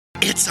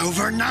It's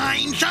over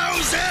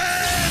 9,000!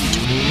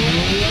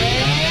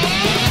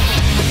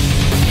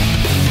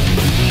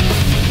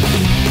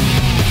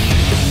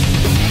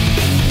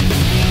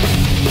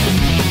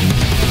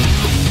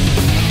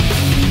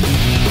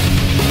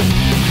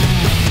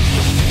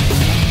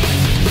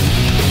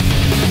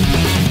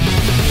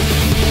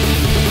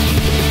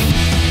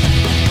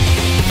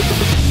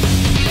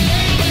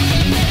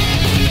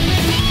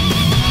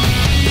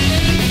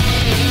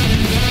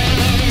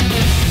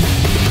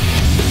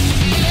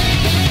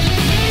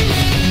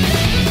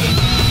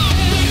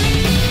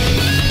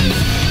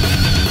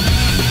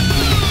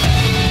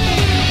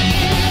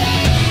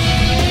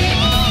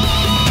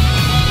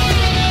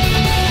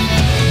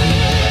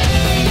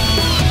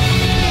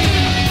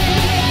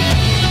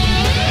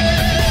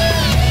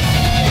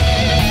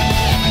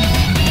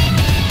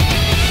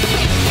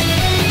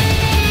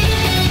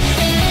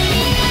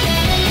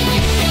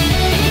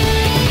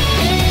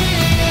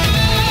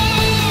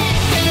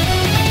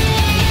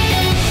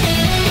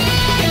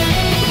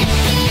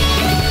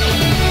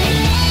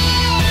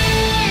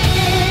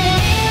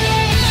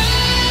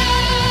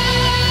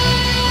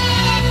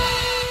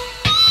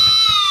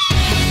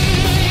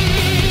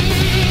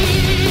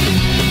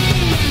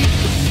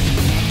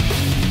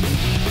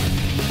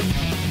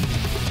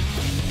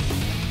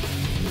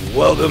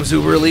 Welcome,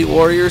 Super Elite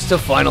Warriors, to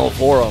Final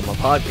Forum, a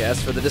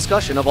podcast for the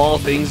discussion of all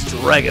things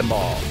Dragon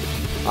Ball.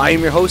 I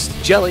am your host,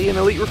 Jelly, an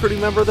elite recruiting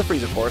member of the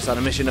Frieza Force, on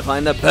a mission to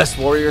find the best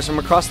warriors from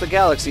across the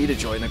galaxy to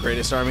join the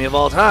greatest army of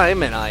all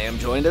time, and I am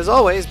joined, as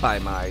always, by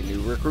my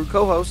new recruit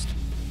co-host.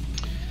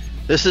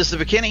 This is the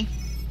Bikini.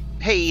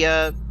 Hey,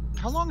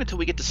 how long until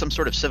we get to some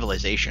sort of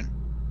civilization?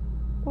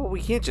 Well,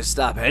 we can't just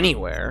stop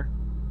anywhere.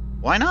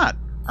 Why not?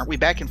 Aren't we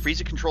back in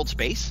Frieza-controlled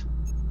space?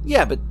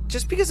 Yeah, but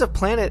just because a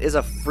planet is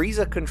a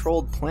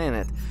Frieza-controlled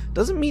planet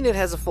doesn't mean it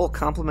has a full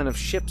complement of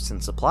ships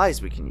and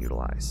supplies we can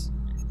utilize.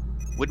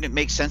 Wouldn't it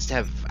make sense to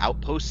have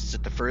outposts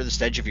at the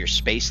furthest edge of your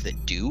space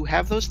that do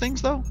have those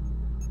things, though?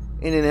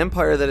 In an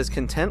empire that is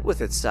content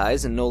with its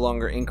size and no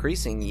longer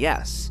increasing,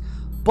 yes.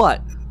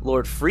 But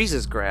Lord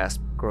Frieza's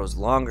grasp grows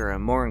longer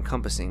and more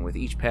encompassing with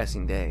each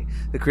passing day.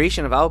 The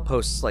creation of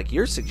outposts like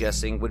you're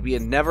suggesting would be a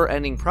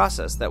never-ending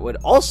process that would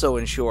also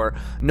ensure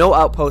no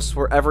outposts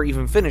were ever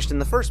even finished in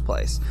the first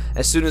place.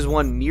 As soon as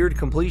one neared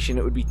completion,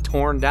 it would be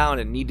torn down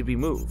and need to be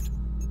moved.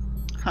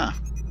 Huh.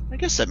 I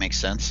guess that makes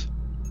sense.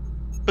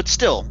 But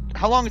still,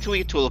 how long until we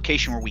get to a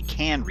location where we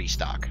can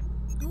restock?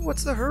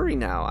 What's the hurry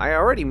now? I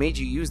already made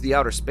you use the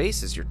outer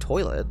space as your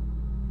toilet.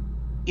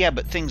 Yeah,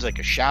 but things like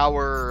a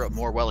shower, a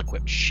more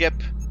well-equipped ship,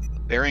 a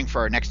bearing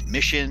for our next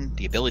mission,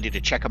 the ability to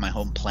check on my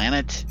home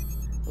planet,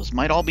 those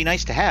might all be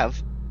nice to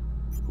have.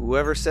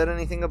 Whoever said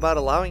anything about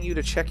allowing you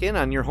to check in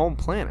on your home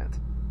planet?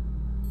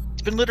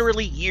 It's been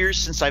literally years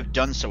since I've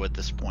done so at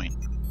this point.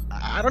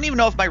 I don't even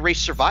know if my race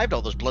survived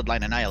all those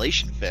bloodline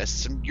annihilation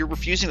fists, and you're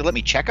refusing to let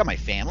me check on my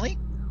family?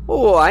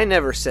 Oh, I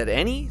never said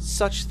any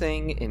such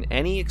thing in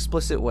any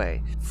explicit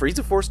way.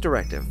 Frieza Force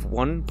Directive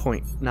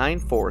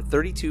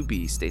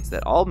 1.9432b states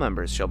that all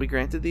members shall be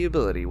granted the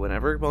ability,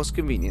 whenever most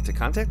convenient, to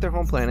contact their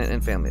home planet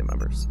and family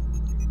members.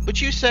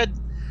 But you said...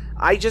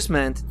 I just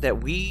meant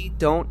that we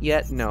don't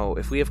yet know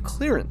if we have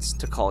clearance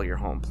to call your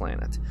home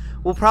planet.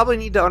 We'll probably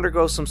need to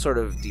undergo some sort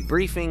of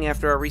debriefing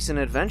after our recent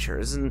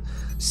adventures and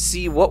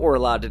see what we're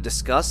allowed to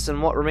discuss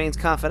and what remains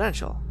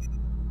confidential.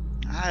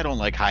 I don't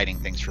like hiding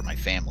things from my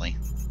family.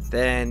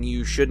 Then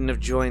you shouldn't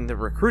have joined the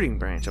recruiting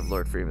branch of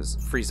Lord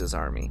Frieza's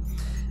army.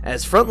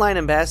 As frontline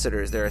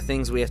ambassadors, there are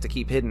things we have to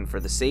keep hidden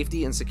for the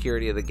safety and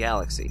security of the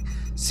galaxy.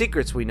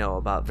 Secrets we know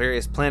about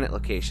various planet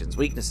locations,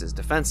 weaknesses,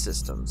 defense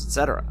systems,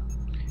 etc.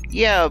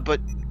 Yeah, but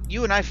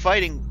you and I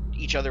fighting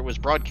each other was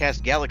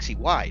broadcast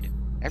galaxy-wide.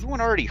 Everyone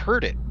already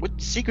heard it.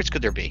 What secrets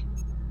could there be?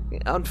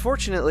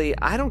 Unfortunately,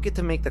 I don't get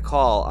to make the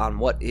call on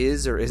what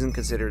is or isn't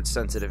considered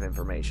sensitive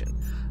information.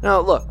 Now,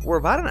 look, we're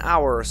about an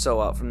hour or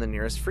so out from the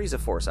nearest Frieza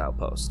Force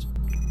outpost.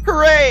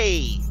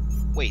 Hooray!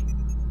 Wait,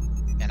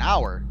 an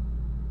hour?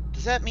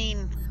 Does that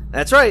mean...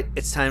 That's right,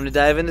 it's time to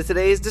dive into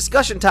today's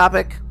discussion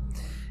topic.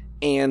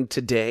 And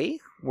today,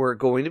 we're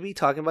going to be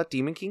talking about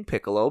Demon King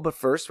Piccolo, but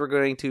first we're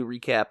going to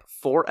recap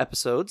 4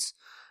 episodes.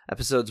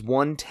 Episodes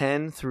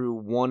 110 through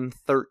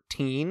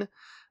 113.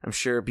 I'm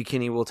sure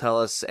Bikini will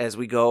tell us as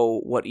we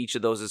go what each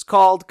of those is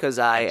called, because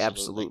I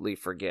absolutely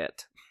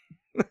forget.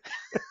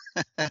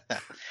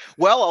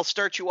 Well, I'll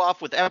start you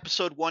off with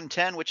episode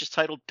 110, which is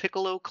titled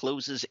Piccolo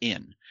Closes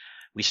In.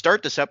 We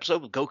start this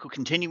episode with Goku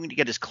continuing to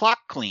get his clock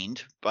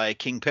cleaned by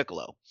King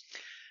Piccolo.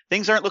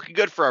 Things aren't looking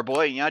good for our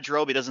boy, and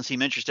Yajirobe doesn't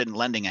seem interested in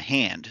lending a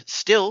hand.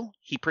 Still,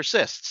 he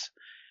persists.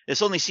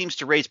 This only seems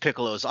to raise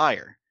Piccolo's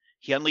ire.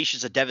 He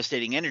unleashes a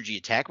devastating energy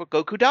attack, but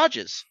Goku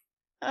dodges.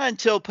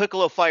 Until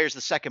Piccolo fires the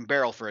second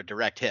barrel for a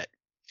direct hit.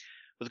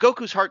 With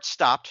Goku's heart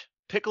stopped,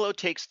 Piccolo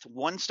takes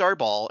one star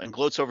ball and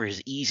gloats over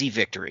his easy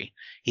victory.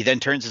 He then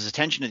turns his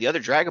attention to the other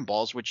Dragon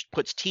Balls, which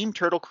puts Team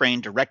Turtle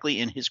Crane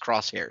directly in his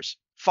crosshairs.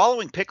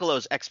 Following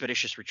Piccolo's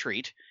expeditious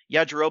retreat,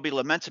 Yajirobe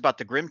laments about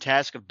the grim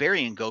task of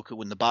burying Goku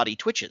when the body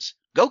twitches.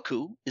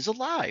 Goku is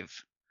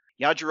alive.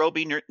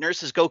 Yajirobe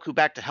nurses Goku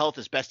back to health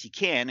as best he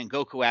can, and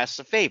Goku asks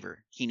a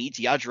favor. He needs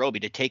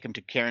Yajirobe to take him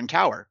to Karen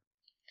Tower.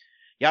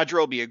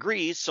 Yajirobe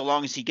agrees, so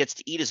long as he gets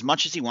to eat as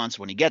much as he wants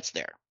when he gets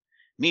there.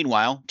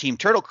 Meanwhile, Team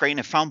Turtle Crane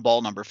have found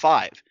ball number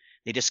 5.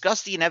 They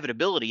discuss the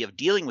inevitability of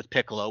dealing with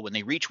Piccolo when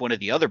they reach one of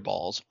the other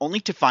balls, only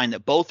to find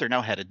that both are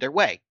now headed their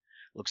way.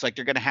 Looks like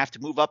they're going to have to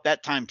move up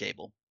that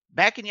timetable.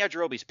 Back in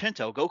Yajirobe's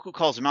Pinto, Goku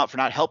calls him out for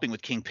not helping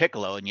with King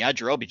Piccolo, and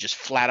Yajirobe just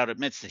flat out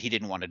admits that he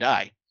didn't want to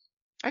die.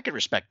 I could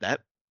respect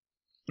that.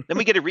 Then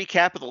we get a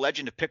recap of the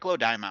legend of Piccolo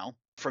Daimao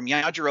from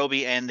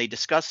Yajirobe, and they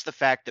discuss the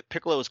fact that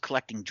Piccolo is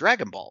collecting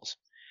Dragon Balls.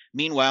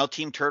 Meanwhile,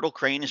 Team Turtle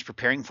Crane is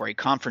preparing for a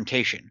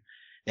confrontation.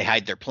 They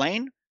hide their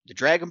plane, the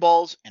Dragon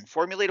Balls, and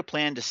formulate a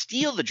plan to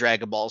steal the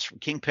Dragon Balls from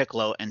King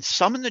Piccolo and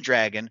summon the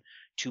dragon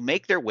to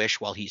make their wish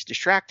while he's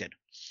distracted.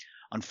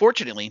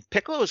 Unfortunately,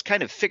 Piccolo has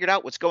kind of figured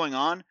out what's going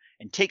on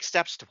and takes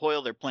steps to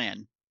foil their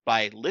plan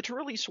by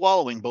literally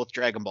swallowing both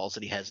Dragon Balls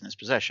that he has in his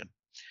possession.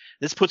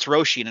 This puts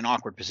Roshi in an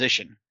awkward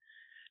position.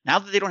 Now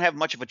that they don't have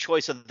much of a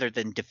choice other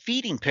than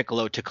defeating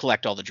Piccolo to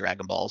collect all the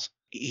Dragon Balls,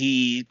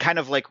 he kind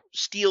of like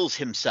steals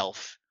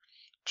himself.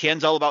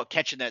 Tien's all about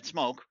catching that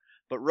smoke,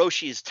 but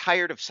Roshi is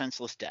tired of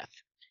senseless death.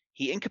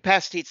 He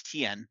incapacitates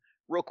Tien.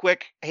 Real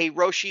quick, hey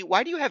Roshi,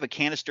 why do you have a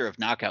canister of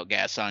knockout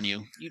gas on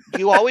you? Do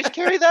you always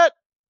carry that?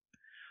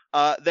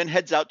 Then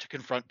heads out to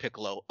confront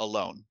Piccolo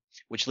alone,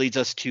 which leads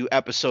us to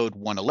episode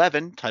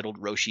 111, titled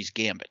Roshi's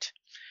Gambit.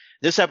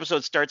 This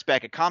episode starts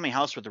back at Kame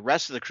House, where the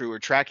rest of the crew are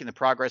tracking the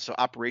progress of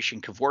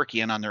Operation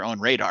Kevorkian on their own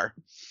radar.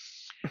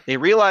 They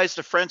realize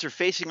the friends are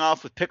facing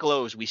off with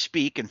Piccolo as we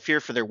speak and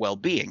fear for their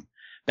well-being.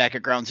 Back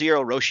at Ground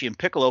Zero, Roshi and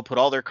Piccolo put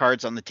all their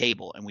cards on the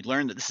table, and we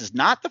learn that this is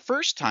not the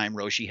first time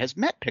Roshi has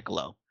met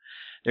Piccolo.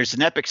 There's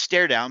an epic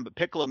stare-down, but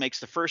Piccolo makes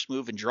the first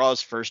move and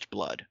draws first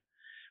blood.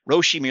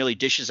 Roshi merely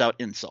dishes out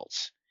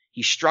insults.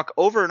 He's struck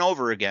over and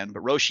over again,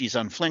 but Roshi is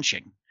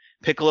unflinching.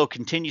 Piccolo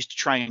continues to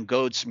try and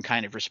goad some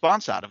kind of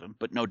response out of him,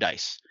 but no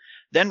dice.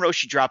 Then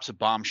Roshi drops a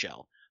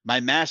bombshell. My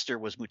master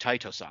was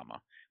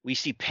Mutaito-sama. We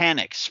see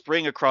panic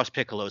spring across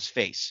Piccolo's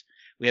face.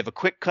 We have a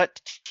quick cut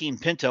to Team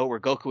Pinto, where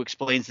Goku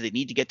explains that they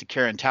need to get to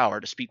Karen Tower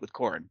to speak with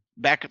Korin.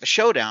 Back at the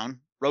showdown,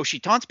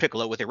 Roshi taunts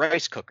Piccolo with a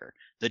rice cooker,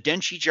 the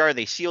denshi jar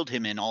they sealed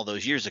him in all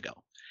those years ago.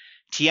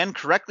 Tien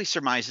correctly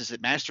surmises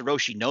that Master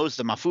Roshi knows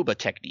the Mafuba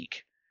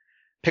technique.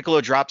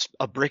 Piccolo drops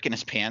a brick in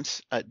his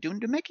pants, doing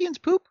Namekian's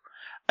poop,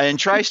 and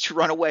tries to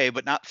run away,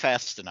 but not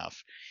fast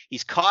enough.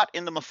 He's caught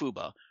in the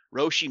Mafuba.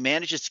 Roshi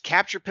manages to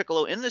capture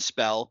Piccolo in the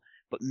spell,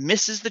 but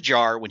misses the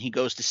jar when he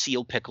goes to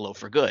seal Piccolo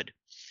for good.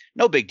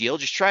 No big deal,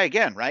 just try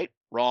again, right?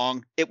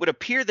 Wrong. It would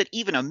appear that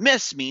even a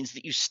miss means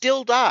that you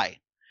still die.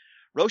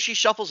 Roshi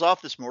shuffles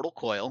off this mortal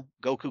coil.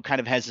 Goku kind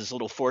of has his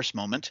little force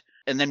moment.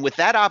 And then with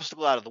that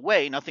obstacle out of the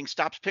way, nothing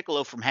stops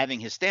Piccolo from having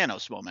his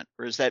Thanos moment.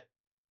 Or is that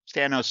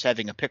Thanos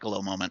having a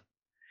Piccolo moment?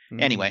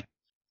 Anyway,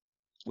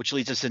 which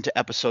leads us into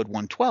episode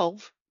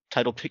 112,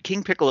 titled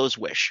King Piccolo's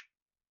Wish.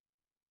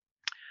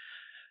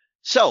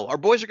 So, our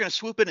boys are going to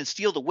swoop in and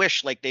steal the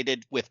wish like they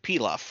did with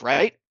Pilaf,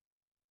 right?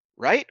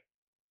 Right?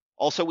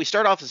 Also, we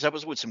start off this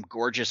episode with some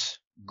gorgeous,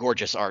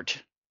 gorgeous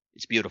art.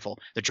 It's beautiful.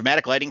 The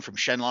dramatic lighting from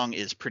Shenlong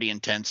is pretty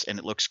intense, and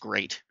it looks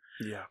great.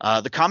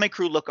 Yeah. The Kame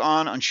crew look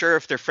on, unsure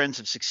if their friends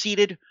have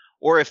succeeded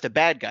or if the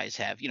bad guys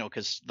have,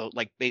 because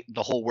the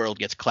whole world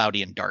gets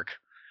cloudy and dark.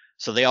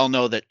 So they all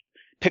know that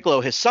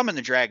Piccolo has summoned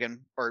the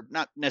dragon, or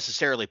not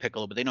necessarily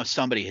Piccolo, but they know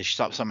somebody has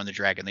summoned the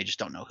dragon. They just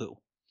don't know who.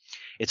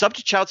 It's up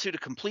to Chaozu to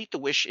complete the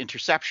wish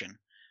interception.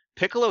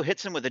 Piccolo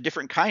hits him with a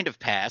different kind of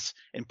pass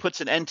and puts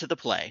an end to the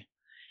play.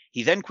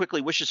 He then quickly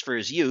wishes for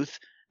his youth,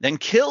 then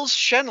kills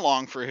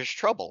Shenlong for his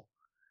trouble.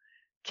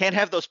 Can't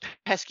have those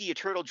pesky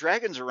eternal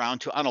dragons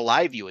around to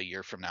unalive you a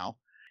year from now.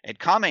 At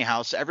Kame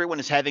House, everyone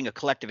is having a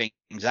collective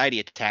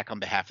anxiety attack on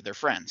behalf of their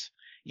friends.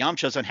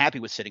 Yamcha's unhappy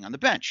with sitting on the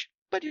bench,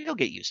 but he'll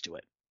get used to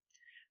it.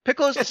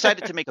 Piccolo's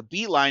decided to make a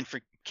beeline for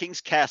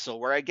King's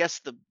Castle, where I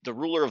guess the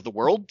ruler of the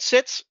world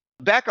sits.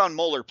 Back on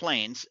Molar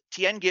Plains,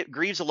 Tien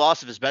grieves the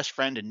loss of his best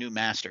friend and new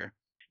master.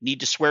 Need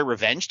to swear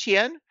revenge,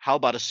 Tien? How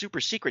about a super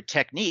secret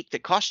technique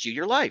that costs you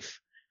your life?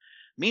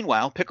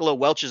 Meanwhile, Piccolo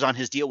welches on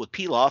his deal with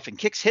Pilaf and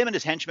kicks him and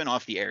his henchmen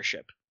off the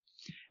airship.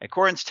 At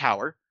Korin's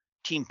tower,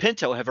 Team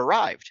Pinto have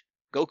arrived.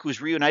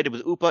 Goku's reunited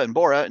with Upa and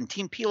Bora, and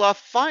Team Pilaf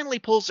finally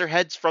pulls their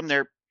heads from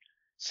their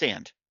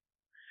sand.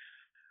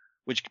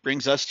 Which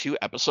brings us to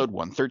episode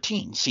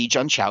 113, Siege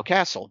on Chao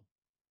Castle.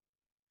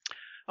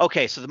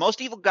 Okay, so the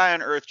most evil guy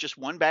on Earth just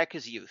won back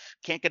his youth.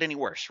 Can't get any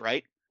worse,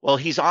 right? Well,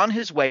 he's on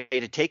his way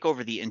to take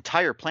over the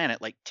entire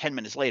planet like 10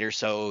 minutes later,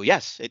 so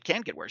yes, it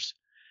can get worse.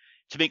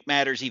 To make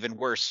matters even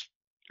worse,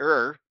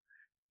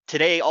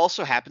 today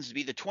also happens to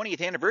be the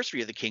 20th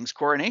anniversary of the king's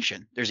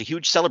coronation. There's a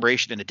huge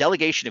celebration and a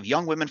delegation of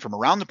young women from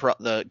around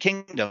the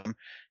kingdom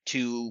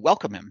to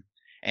welcome him.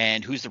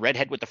 And who's the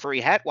redhead with the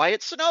furry hat? Why,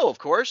 it's Snow, of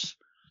course.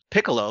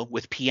 Piccolo,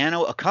 with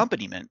piano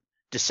accompaniment,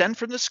 descend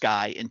from the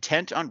sky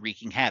intent on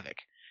wreaking havoc.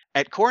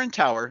 At Korin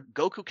Tower,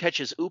 Goku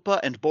catches Upa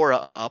and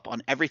Bora up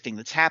on everything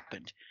that's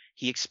happened.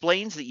 He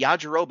explains that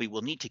Yajirobe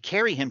will need to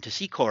carry him to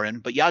see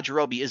Korin, but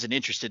Yajirobe isn't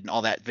interested in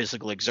all that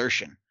physical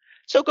exertion.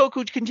 So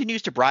Goku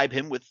continues to bribe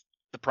him with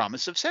the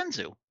promise of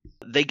Senzu.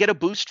 They get a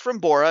boost from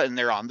Bora and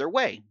they're on their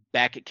way.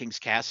 Back at King's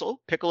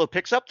Castle, Piccolo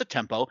picks up the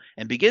tempo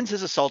and begins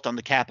his assault on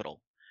the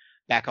capital.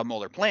 Back on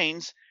Molar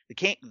Plains, the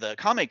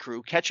Kame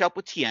crew catch up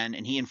with Tien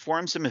and he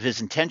informs them of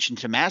his intention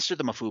to master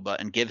the Mafuba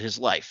and give his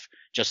life,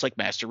 just like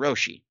Master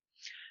Roshi.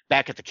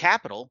 Back at the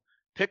capital,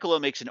 Piccolo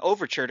makes an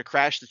overture to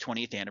crash the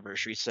 20th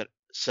anniversary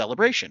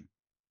celebration.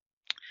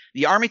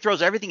 The army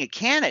throws everything it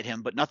can at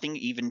him, but nothing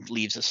even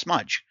leaves a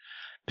smudge.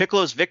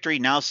 Piccolo's victory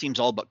now seems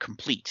all but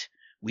complete.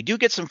 We do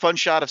get some fun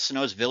shot of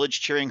Sano's village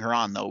cheering her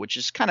on, though, which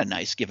is kind of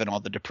nice given all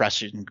the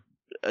depressing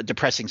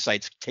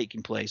sights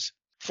taking place.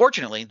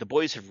 Fortunately, the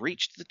boys have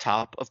reached the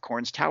top of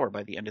Korn's Tower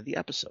by the end of the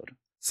episode.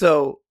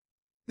 So,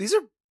 these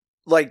are,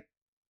 like,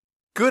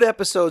 good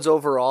episodes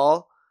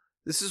overall.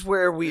 This is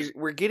where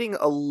we're getting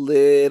a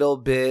little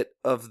bit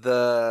of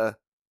the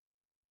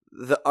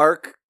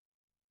arc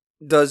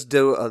does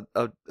do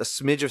a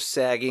smidge of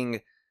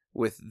sagging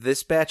with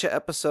this batch of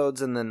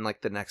episodes and then,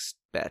 like, the next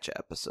batch of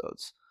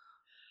episodes.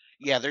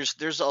 Yeah,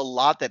 there's a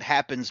lot that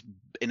happens,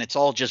 and it's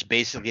all just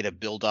basically to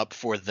build up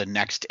for the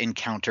next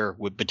encounter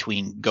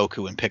between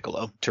Goku and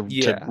Piccolo to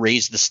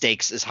raise the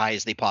stakes as high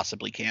as they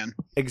possibly can.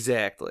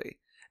 Exactly,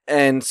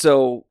 and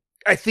so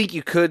I think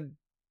you could,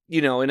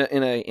 in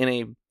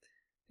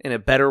a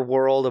better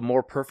world, a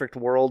more perfect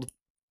world,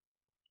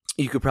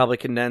 you could probably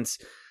condense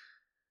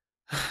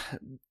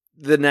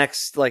the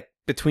next, like,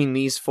 between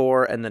these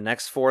 4 and the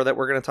next 4 that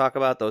we're going to talk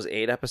about. Those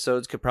 8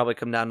 episodes could probably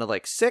come down to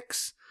like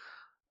 6,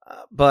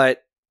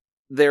 but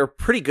they're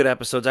pretty good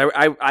episodes.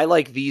 I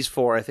like these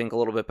 4, I think, a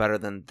little bit better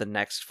than the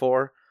next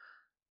 4.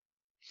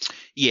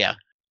 Yeah.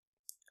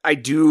 I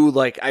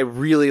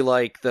really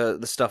like the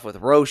stuff with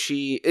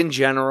Roshi in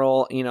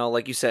general.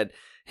 Like you said,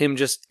 him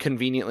just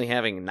conveniently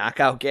having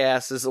knockout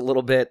gas is a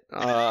little bit...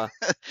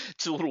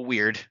 it's a little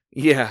weird.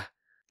 Yeah.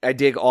 I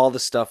dig all the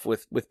stuff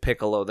with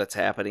Piccolo that's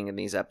happening in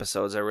these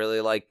episodes. I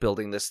really like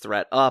building this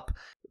threat up.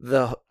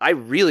 I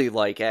really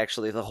like,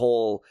 actually, the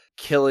whole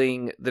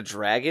killing the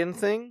dragon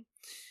thing.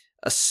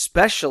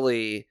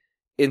 Especially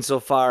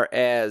insofar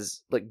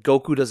as, like,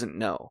 Goku doesn't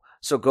know.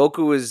 So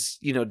Goku is,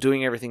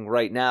 doing everything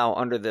right now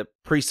under the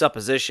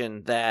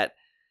presupposition that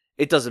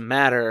it doesn't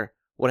matter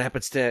what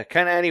happens to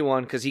kind of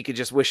anyone because he could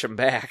just wish him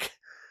back.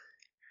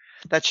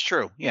 That's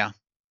true, yeah.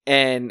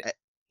 And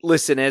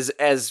listen,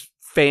 as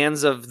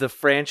fans of the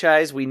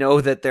franchise, we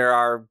know that there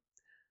are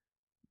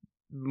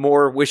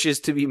more wishes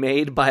to be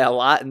made by a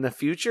lot in the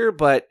future,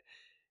 but,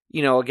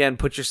 again,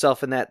 put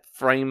yourself in that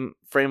frame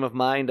of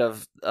mind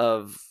of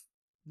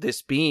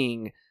this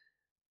being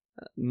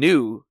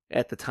new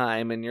at the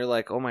time, and you're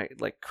like, oh my,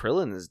 like,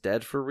 Krillin is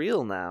dead for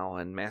real now,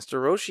 and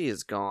Master Roshi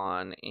is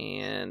gone,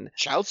 and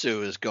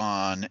Chaozu is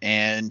gone,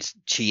 and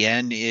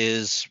Tien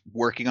is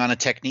working on a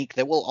technique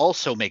that will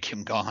also make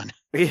him gone.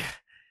 Yeah.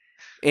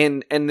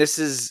 And this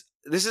is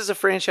a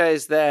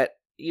franchise that,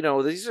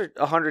 these are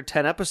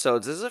 110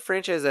 episodes. This is a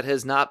franchise that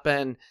has not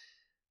been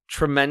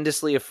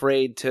tremendously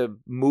afraid to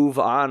move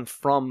on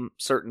from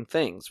certain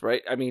things,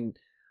 right? I mean,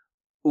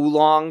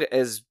 Oolong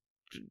is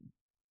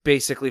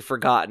basically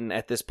forgotten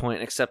at this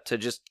point, except to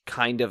just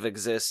kind of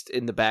exist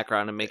in the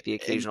background and make the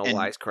occasional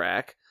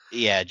wisecrack.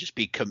 Yeah, just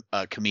be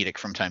comedic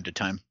from time to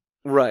time.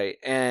 Right,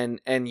 and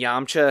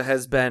Yamcha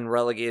has been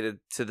relegated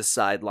to the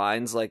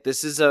sidelines. Like,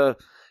 this is and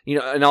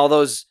all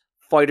those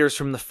fighters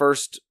from the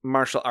first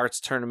martial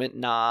arts tournament,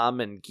 Nam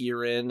and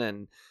Girin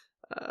and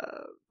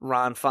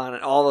Ronfon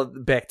and all of the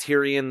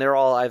Bacterian, they're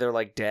all either,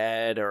 like,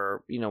 dead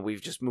or,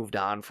 we've just moved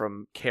on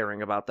from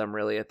caring about them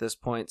really at this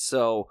point.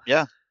 So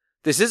yeah.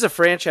 This is a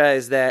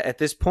franchise that, at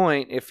this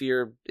point, if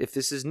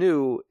this is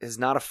new, is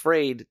not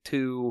afraid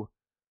to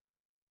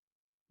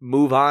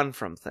move on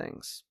from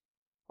things.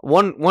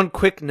 One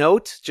quick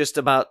note just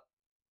about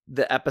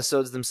the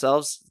episodes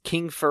themselves.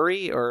 King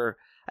Furry, or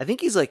I think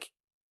he's like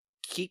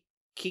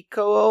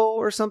Kikuo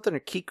or something,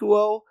 or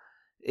Kikuo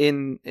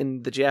in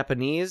the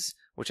Japanese,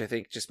 which I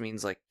think just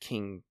means like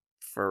King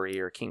Furry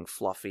or King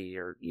Fluffy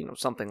or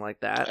something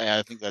like that.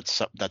 I think that's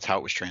how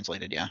it was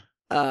translated. Yeah.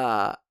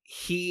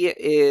 He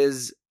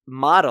is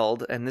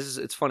modeled, and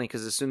it's funny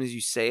because as soon as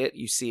you say it,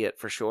 you see it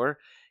for sure.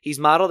 He's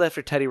modeled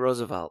after Teddy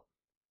Roosevelt.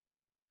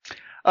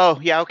 Oh,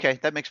 yeah, okay.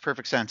 That makes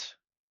perfect sense.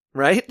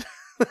 Right?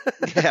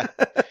 Yeah.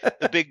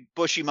 The big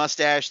bushy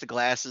mustache, the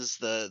glasses,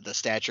 the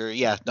stature.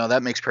 Yeah, no,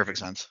 that makes perfect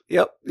sense.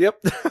 Yep.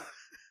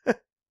 I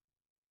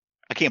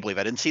can't believe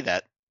I didn't see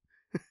that.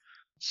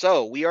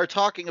 So, we are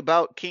talking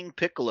about King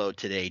Piccolo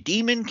today.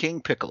 Demon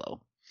King Piccolo.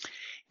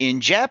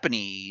 In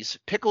Japanese,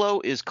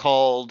 Piccolo is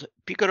called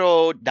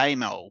Piccolo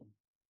Daimyo.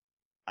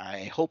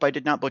 I hope I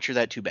did not butcher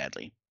that too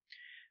badly.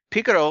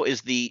 Piccolo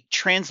is the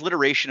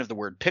transliteration of the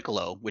word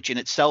piccolo, which in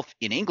itself,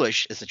 in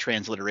English, is the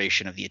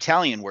transliteration of the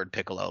Italian word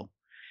piccolo.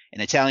 In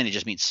Italian, it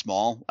just means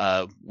small.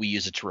 We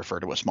use it to refer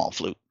to a small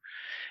flute.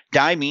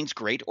 Dai means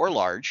great or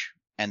large,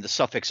 and the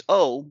suffix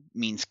o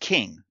means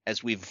king,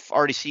 as we've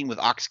already seen with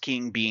Ox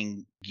King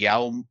being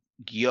Gyaomao.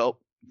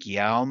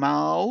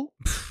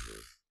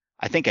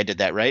 I think I did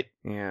that right.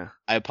 Yeah.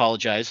 I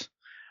apologize.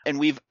 And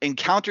we've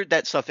encountered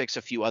that suffix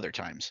a few other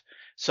times.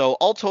 So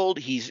all told,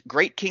 he's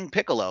Great King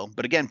Piccolo,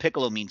 but again,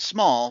 Piccolo means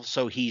small,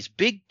 so he's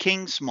Big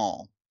King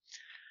Small.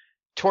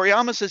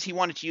 Toriyama says he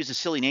wanted to use a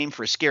silly name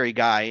for a scary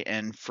guy,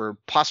 and for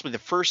possibly the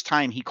first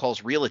time, he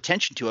calls real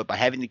attention to it by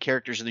having the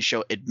characters in the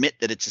show admit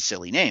that it's a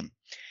silly name.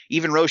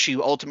 Even Roshi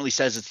ultimately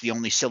says it's the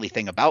only silly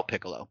thing about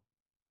Piccolo.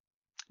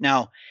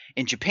 Now,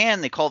 in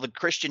Japan, they call the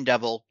Christian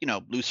devil,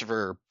 Lucifer,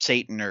 or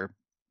Satan, or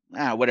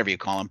whatever you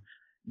call him,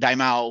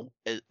 Daimao,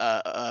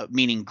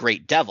 meaning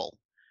great devil,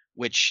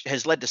 which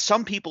has led to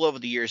some people over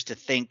the years to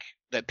think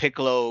that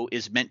Piccolo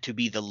is meant to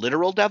be the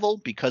literal devil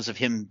because of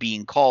him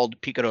being called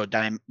Piccolo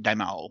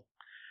Daimao.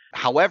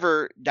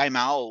 However,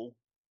 Daimao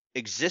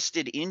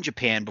existed in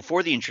Japan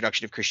before the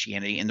introduction of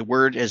Christianity, and the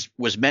word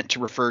was meant to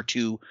refer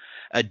to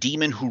a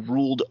demon who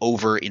ruled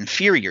over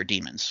inferior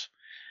demons.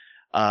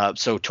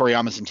 So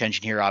Toriyama's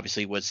intention here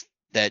obviously was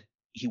that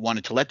he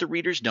wanted to let the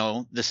readers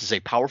know this is a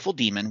powerful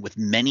demon with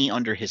many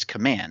under his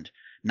command,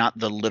 not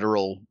the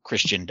literal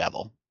Christian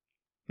devil.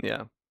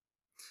 Yeah.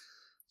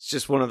 It's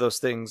just one of those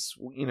things,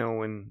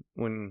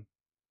 when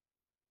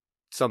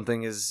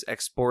something is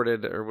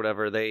exported or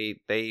whatever, they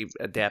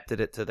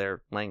adapted it to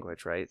their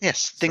language, right?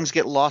 Yes, things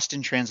get lost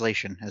in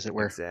translation, as it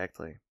were.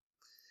 Exactly.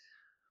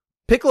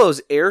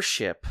 Piccolo's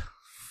airship,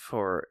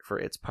 for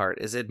its part,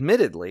 is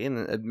admittedly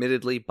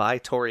by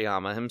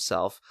Toriyama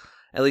himself,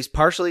 at least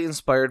partially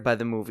inspired by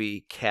the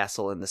movie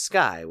Castle in the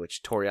Sky,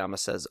 which Toriyama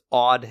says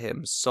awed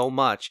him so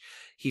much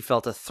he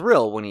felt a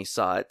thrill when he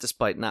saw it,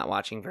 despite not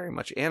watching very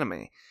much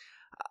anime.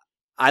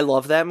 I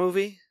love that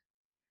movie.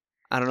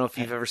 I don't know if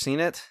you've ever seen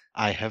it.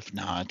 I have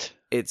not.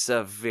 It's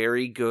a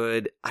very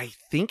good... I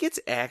think it's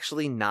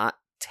actually not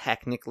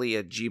technically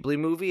a Ghibli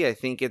movie. I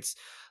think it's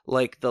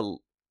like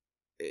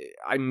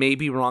I may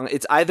be wrong.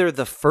 It's either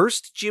the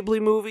first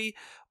Ghibli movie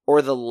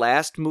or the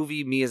last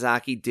movie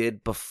Miyazaki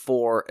did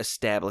before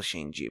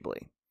establishing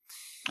Ghibli.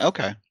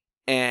 Okay.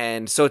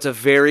 And so it's a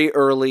very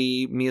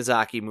early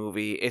Miyazaki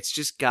movie. It's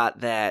just got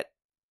that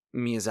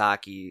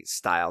Miyazaki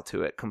style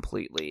to it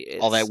completely.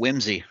 All that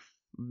whimsy.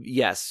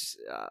 Yes,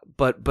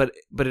 but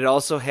it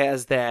also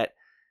has that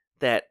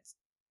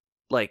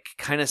like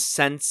kind of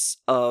sense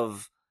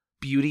of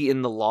beauty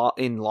in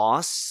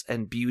loss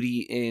and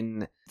beauty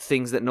in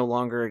things that no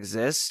longer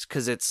exist,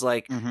 because it's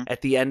like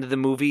at the end of the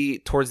movie,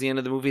 towards the end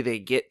of the movie, they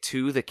get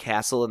to the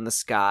castle in the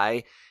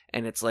sky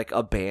and it's like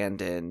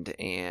abandoned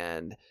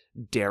and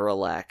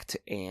derelict,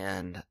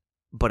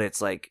 but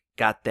it's like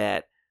got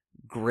that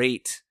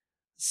great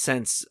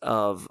sense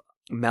of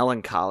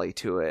melancholy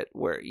to it,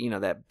 where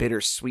that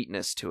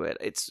bittersweetness to it.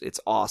 It's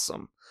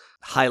awesome.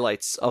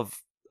 Highlights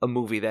of a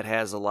movie that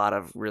has a lot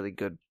of really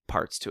good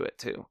parts to it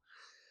too.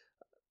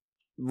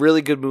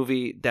 Really good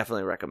movie.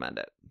 Definitely recommend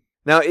it.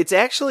 Now, it's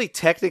actually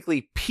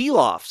technically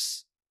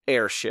Pilaf's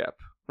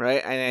airship,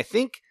 right? And I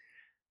think,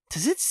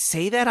 does it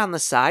say that on the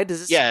side?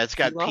 Does it? Yeah, it's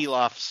got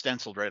Pilaf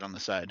stenciled right on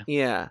the side.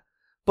 Yeah.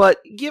 But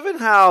given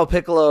how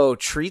Piccolo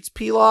treats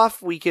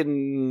Pilaf, we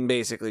can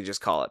basically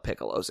just call it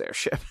Piccolo's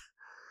airship.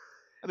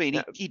 I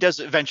mean, he does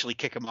eventually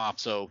kick him off,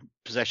 so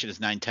possession is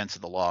 9/10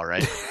 of the law,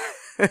 right?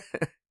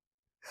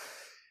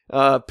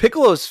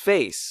 Piccolo's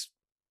face,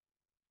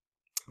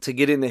 to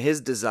get into his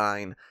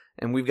design,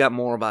 and we've got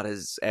more about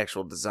his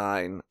actual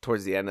design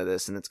towards the end of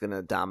this, and it's going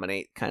to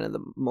dominate kind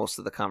of most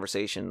of the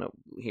conversation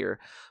here.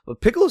 But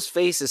Piccolo's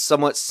face is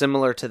somewhat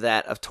similar to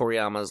that of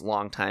Toriyama's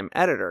longtime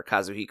editor,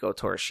 Kazuhiko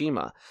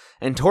Torishima.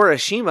 And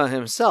Torishima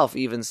himself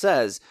even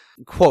says,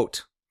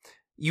 quote,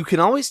 "You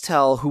can always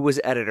tell who was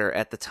editor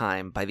at the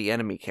time by the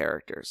enemy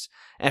characters.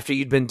 After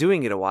you'd been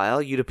doing it a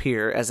while, you'd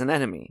appear as an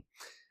enemy."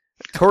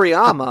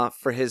 Toriyama,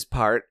 for his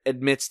part,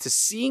 admits to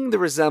seeing the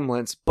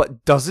resemblance,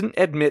 but doesn't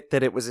admit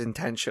that it was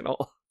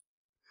intentional.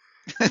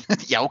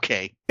 Yeah,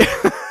 okay.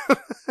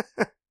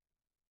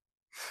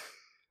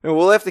 And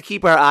we'll have to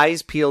keep our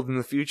eyes peeled in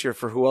the future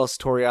for who else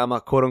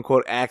Toriyama, quote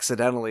unquote,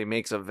 accidentally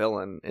makes a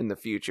villain in the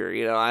future.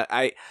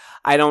 I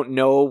don't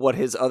know what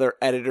his other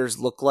editors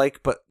look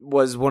like, but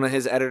was one of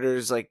his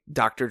editors like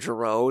Dr.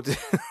 Giraud?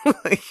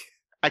 Like,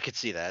 I could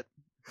see that.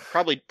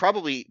 Probably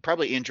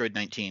Android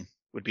 19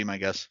 would be my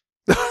guess.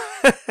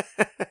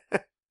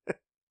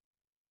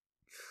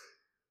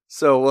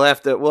 So we'll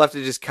have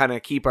to just kind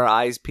of keep our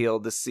eyes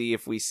peeled to see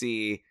if we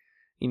see,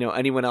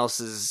 anyone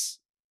else's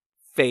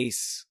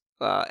face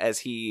as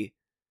he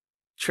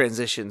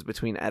transitions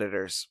between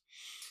editors.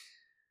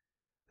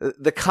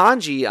 The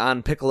kanji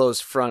on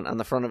Piccolo's on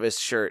the front of his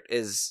shirt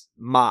is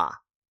Ma.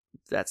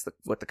 That's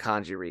what the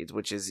kanji reads,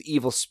 which is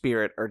evil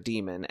spirit or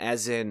demon,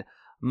 as in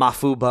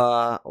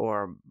Mafuba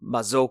or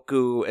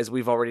Mazoku, as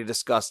we've already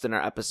discussed in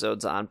our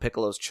episodes on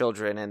Piccolo's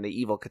children and the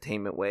evil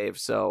containment wave.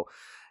 So,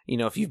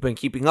 if you've been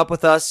keeping up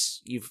with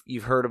us,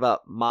 you've heard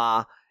about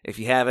Ma. If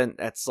you haven't,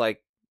 that's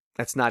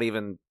not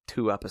even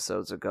 2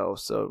 episodes ago.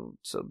 So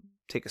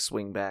take a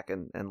swing back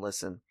and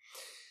listen.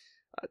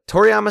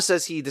 Toriyama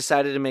says he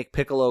decided to make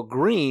Piccolo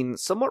green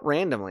somewhat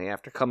randomly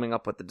after coming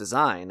up with the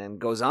design, and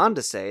goes on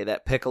to say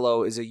that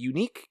Piccolo is a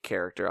unique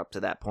character up to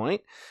that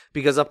point,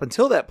 because up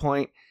until that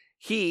point,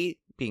 he,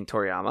 being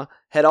Toriyama,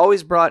 had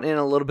always brought in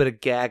a little bit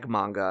of gag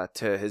manga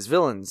to his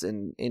villains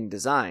in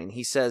design.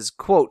 He says,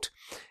 quote,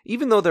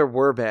 "Even though there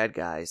were bad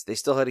guys, they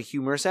still had a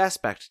humorous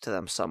aspect to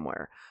them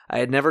somewhere. I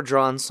had never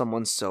drawn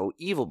someone so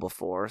evil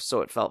before,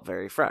 so it felt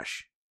very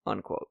fresh,"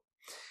 unquote.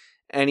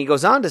 And he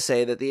goes on to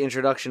say that the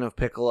introduction of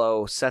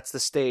Piccolo sets the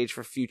stage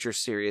for future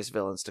serious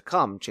villains to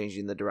come,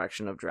 changing the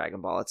direction of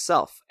Dragon Ball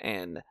itself.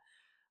 And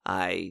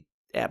I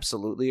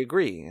absolutely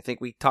agree. I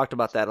think we talked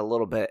about that a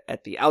little bit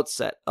at the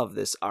outset of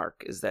this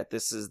arc, is that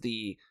this is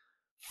the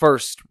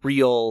first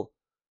real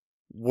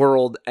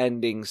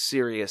world-ending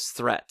serious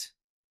threat.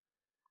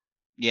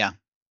 Yeah.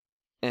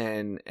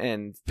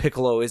 And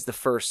Piccolo is the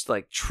first,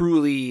 like,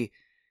 truly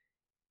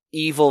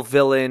evil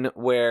villain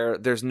where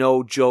there's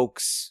no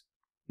jokes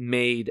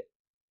made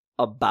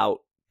about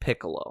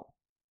Piccolo.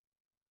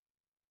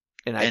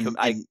 And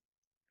I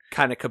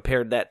kind of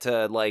compared that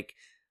to, like,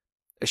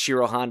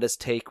 Ishiro Honda's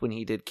take when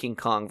he did King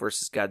Kong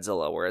versus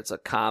Godzilla, where it's a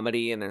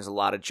comedy and there's a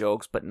lot of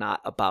jokes, but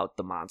not about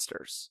the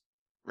monsters.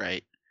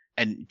 Right.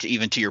 And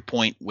even to your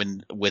point,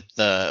 with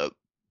the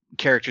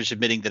characters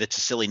admitting that it's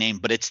a silly name,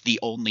 but it's the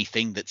only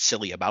thing that's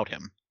silly about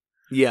him.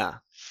 Yeah.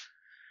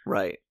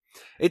 Right.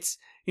 It's,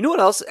 you know what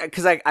else?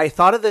 Because I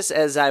thought of this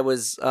as I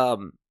was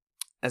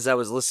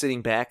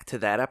listening back to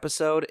that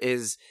episode,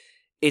 is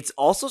it's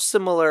also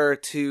similar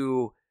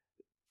to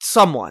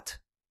somewhat,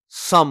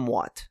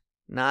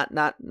 not,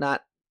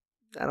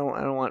 I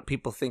don't want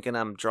people thinking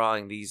I'm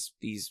drawing these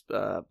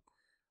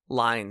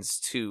lines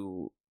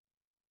too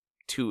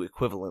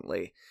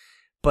equivalently,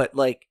 but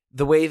like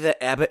the way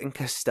that Abbott and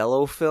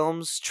Costello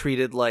films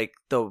treated like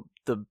the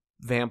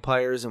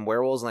vampires and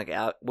werewolves, like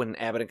when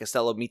Abbott and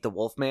Costello meet the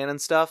Wolfman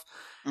and stuff.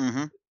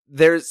 Mm-hmm.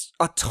 There's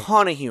a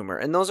ton of humor,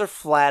 and those are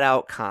flat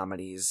out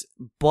comedies,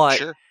 but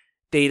Sure.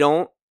 They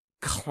don't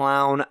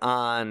clown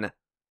on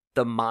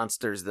the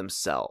monsters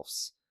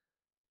themselves.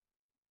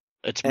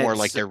 It's more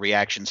like their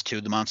reactions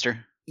to the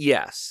monster.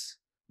 Yes.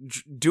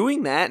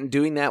 Doing that and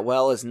doing that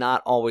well is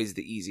not always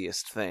the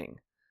easiest thing.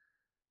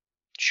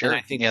 Sure.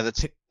 I think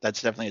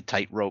that's definitely a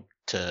tightrope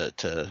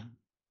to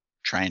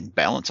try and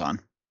balance on.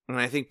 And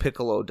I think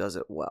Piccolo does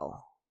it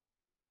well.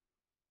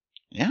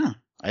 Yeah,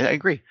 I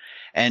agree.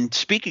 And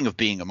speaking of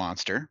being a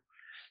monster,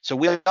 so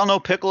we all know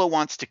Piccolo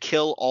wants to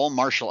kill all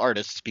martial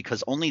artists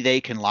because only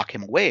they can lock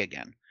him away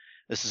again.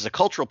 This is a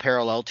cultural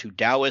parallel to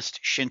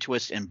Taoist,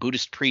 Shintoist, and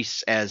Buddhist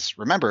priests, as,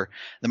 remember,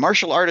 the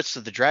martial artists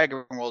of the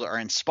Dragon World are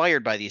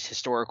inspired by these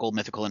historical,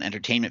 mythical, and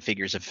entertainment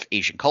figures of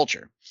Asian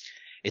culture.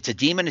 It's a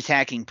demon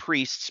attacking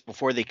priests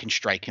before they can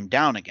strike him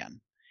down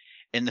again.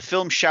 In the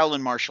film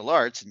Shaolin Martial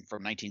Arts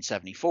from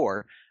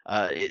 1974,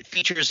 it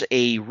features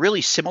a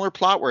really similar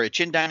plot where a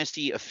Qin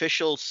Dynasty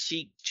official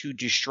seeks to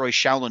destroy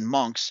Shaolin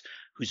monks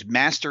whose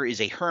master is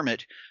a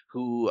hermit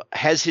who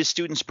has his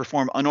students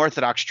perform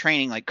unorthodox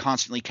training, like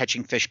constantly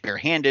catching fish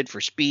barehanded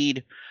for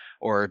speed,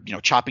 or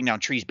chopping down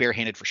trees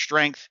barehanded for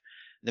strength.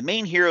 The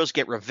main heroes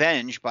get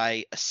revenge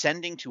by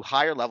ascending to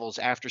higher levels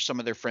after some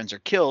of their friends are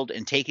killed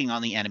and taking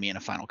on the enemy in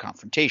a final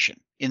confrontation.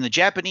 In the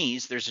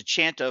Japanese, there's a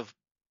chant of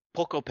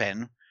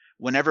Pokopen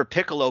whenever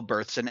Piccolo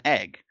births an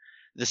egg.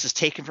 This is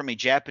taken from a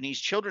Japanese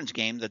children's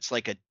game that's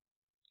like a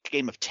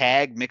game of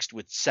tag mixed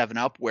with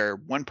 7-Up, where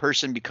one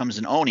person becomes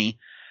an Oni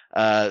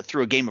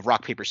through a game of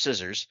rock, paper,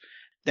 scissors,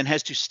 then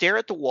has to stare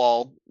at the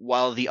wall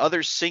while the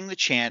others sing the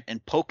chant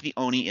and poke the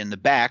Oni in the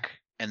back.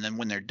 And then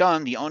when they're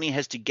done, the Oni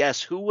has to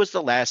guess who was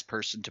the last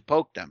person to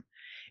poke them.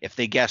 If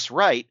they guess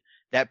right,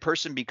 that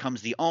person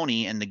becomes the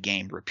Oni and the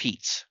game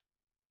repeats.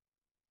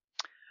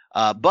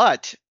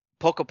 But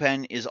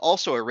Pokopen is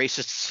also a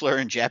racist slur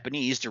in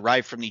Japanese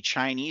derived from the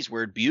Chinese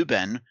word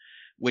byuben,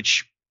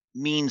 which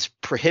means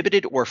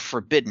prohibited or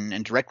forbidden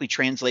and directly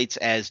translates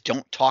as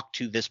don't talk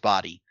to this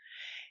body.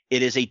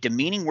 It is a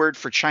demeaning word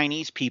for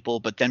Chinese people,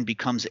 but then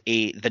becomes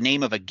the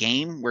name of a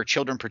game where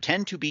children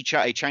pretend to be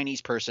a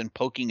Chinese person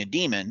poking a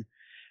demon,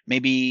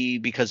 maybe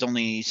because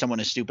only someone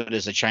as stupid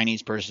as a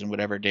Chinese person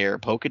would ever dare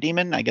poke a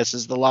demon, I guess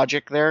is the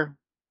logic there.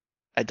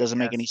 That doesn't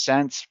make any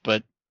sense,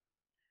 but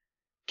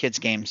kids'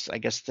 games, I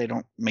guess they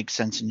don't make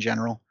sense in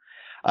general.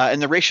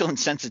 And the racial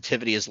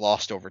insensitivity is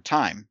lost over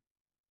time,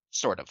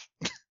 sort of.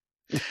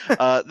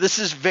 This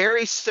is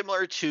very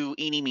similar to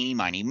Eeny, Meeny,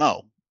 Miny,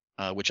 Mo,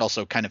 which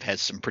also kind of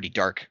has some pretty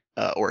dark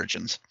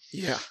origins.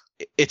 Yeah.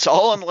 It's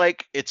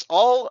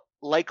all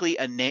likely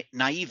a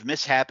naive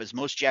mishap, as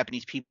most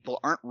Japanese people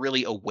aren't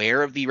really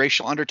aware of the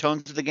racial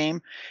undertones of the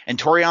game, and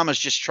Toriyama's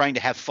just trying to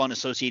have fun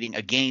associating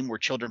a game where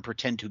children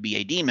pretend to be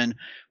a demon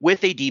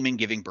with a demon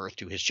giving birth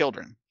to his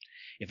children.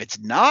 If it's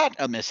not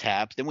a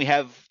mishap, then we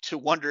have to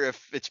wonder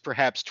if it's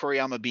perhaps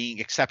Toriyama being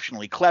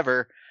exceptionally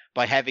clever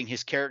by having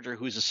his character,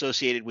 who's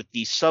associated with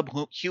the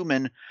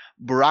subhuman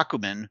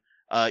Burakumin,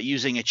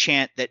 using a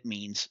chant that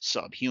means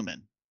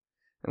subhuman.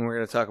 And we're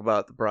going to talk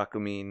about the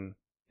Burakumin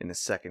in a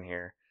second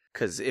here.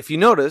 Because if you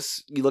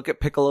notice, you look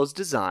at Piccolo's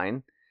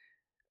design,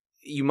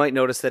 you might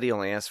notice that he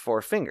only has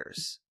 4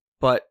 fingers.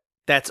 But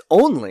that's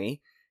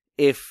only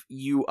if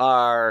you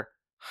are...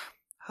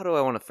 How do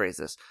I want to phrase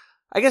this?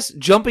 I guess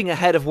jumping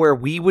ahead of where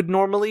we would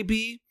normally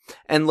be.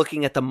 and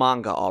looking at the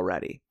manga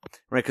already,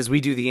 right? Because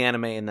we do the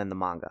anime and then the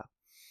manga.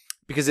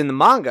 Because in the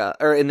manga,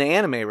 or in the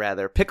anime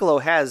rather, Piccolo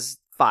has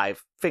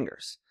 5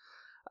 fingers.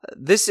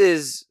 This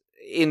is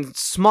in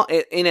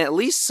at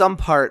least some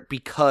part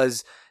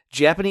because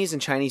Japanese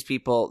and Chinese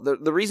people,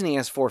 the reason he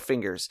has 4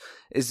 fingers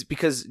is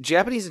because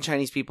Japanese and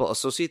Chinese people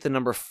associate the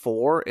number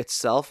 4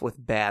 itself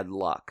with bad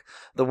luck.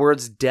 The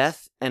words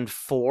death and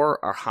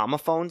 4 are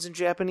homophones in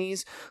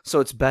Japanese, so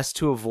it's best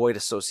to avoid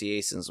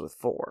associations with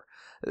 4.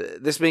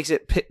 This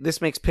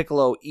makes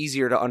Piccolo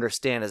easier to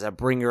understand as a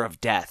bringer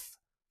of death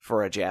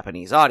for a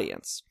Japanese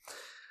audience.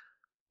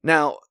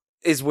 Now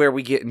is where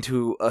we get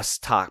into a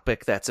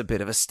topic that's a bit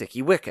of a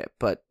sticky wicket,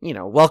 but,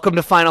 welcome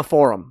to Final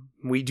Forum.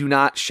 We do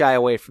not shy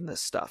away from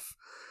this stuff.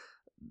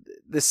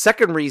 The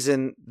second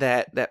reason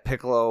that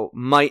Piccolo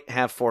might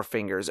have 4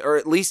 fingers, or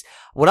at least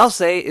what I'll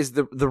say is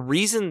the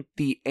reason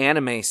the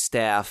anime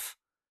staff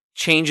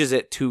changes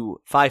it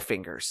to 5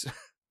 fingers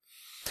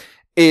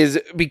is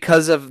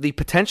because of the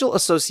potential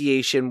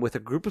association with a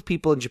group of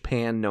people in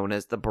Japan known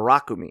as the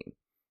Barakumin.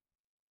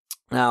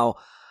 Now,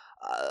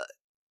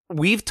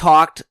 we've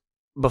talked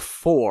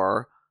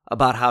before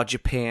about how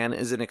Japan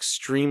is an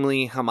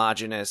extremely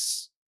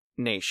homogeneous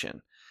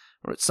nation.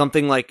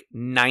 Something like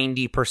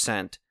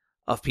 90%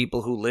 of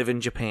people who live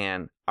in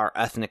Japan are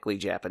ethnically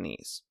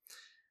Japanese.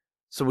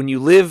 So when you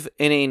live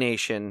in a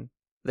nation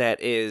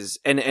that is,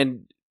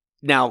 and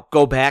now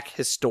go back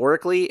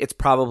historically, it's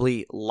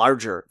probably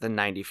larger than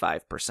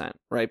 95%,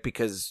 right?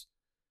 Because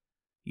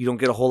you don't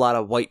get a whole lot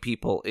of white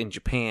people in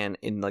Japan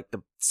in like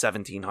the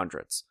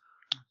 1700s.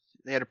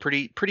 They had a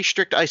pretty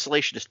strict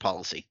isolationist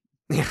policy.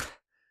 Yeah.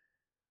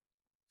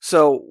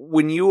 So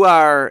when you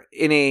are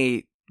in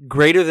a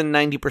greater than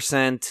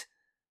 90%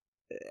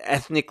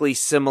 ethnically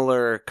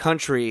similar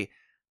country,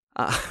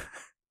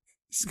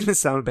 this is going to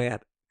sound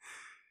bad.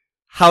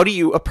 How do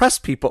you oppress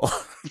people?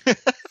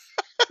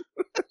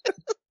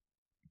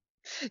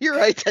 You're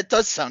right. That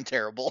does sound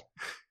terrible.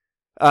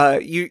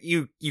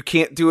 You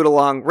can't do it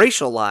along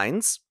racial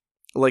lines,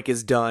 like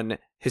is done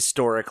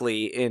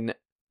historically in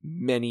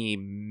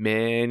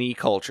many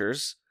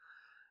cultures.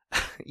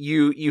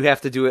 You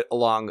have to do it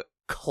along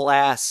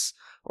class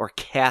or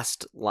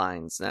caste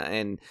lines,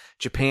 and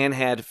Japan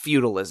had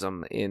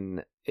feudalism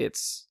in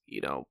its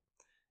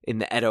in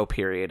the Edo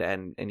period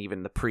and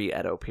even the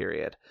pre-Edo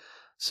period.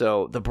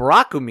 So the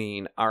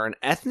Barakumin are an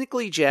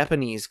ethnically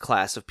Japanese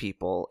class of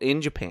people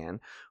in Japan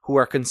who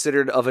are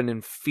considered of an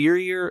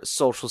inferior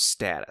social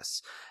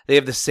status. They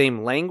have the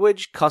same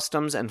language,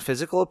 customs, and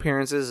physical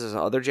appearances as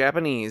other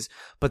Japanese,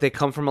 but they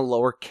come from a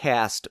lower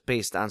caste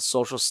based on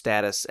social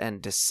status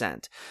and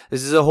descent.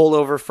 This is a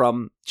holdover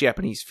from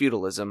Japanese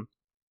feudalism,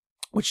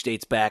 which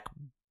dates back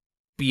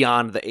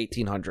beyond the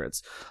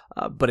 1800s,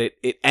 but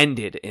it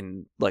ended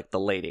in like the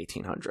late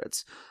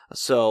 1800s.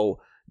 So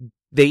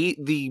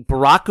the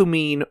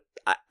Barakumin,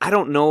 I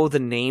don't know the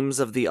names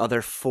of the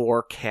other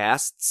 4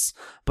 castes,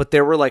 but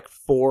there were like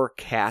 4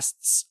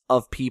 castes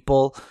of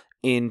people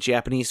in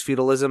Japanese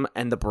feudalism,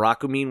 and the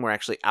Barakumin were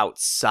actually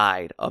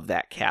outside of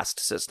that caste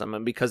system.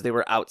 And because they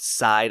were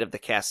outside of the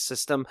caste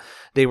system,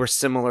 they were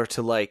similar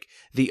to like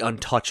the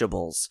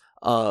untouchables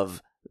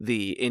of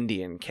the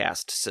Indian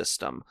caste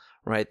system,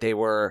 right? They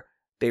were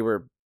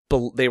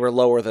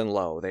lower than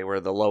low. They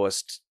were the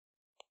lowest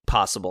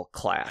possible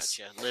class.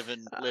 Gotcha.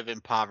 Live in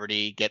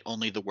poverty, get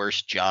only the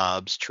worst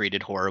jobs,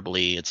 treated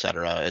horribly,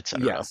 etc.,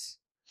 etc. Yes.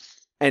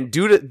 And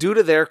due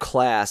to their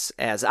class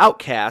as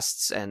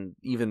outcasts, and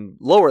even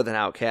lower than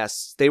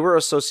outcasts, they were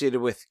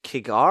associated with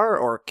kigar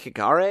or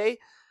kigare,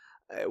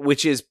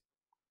 which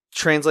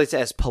translates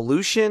as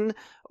pollution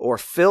or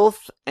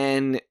filth,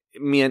 and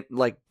meant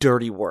like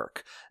dirty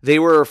work. They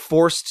were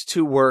forced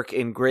to work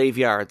in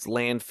graveyards,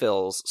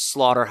 landfills,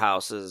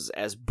 slaughterhouses,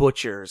 as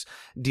butchers,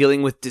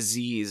 dealing with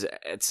disease,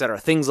 etc.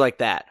 Things like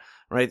that,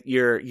 right?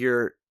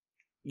 Your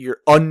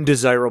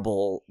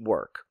undesirable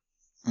work.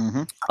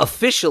 Mm-hmm.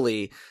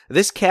 Officially,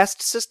 this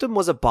caste system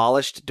was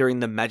abolished during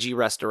the Meiji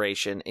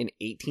Restoration in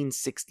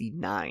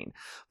 1869,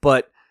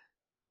 but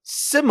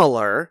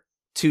similar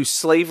to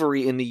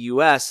slavery in the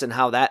U.S. and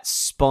how that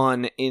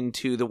spun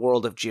into the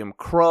world of Jim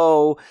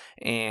Crow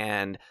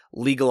and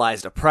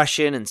legalized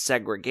oppression and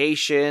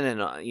segregation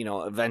and,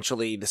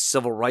 eventually the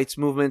civil rights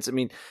movements. I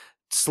mean,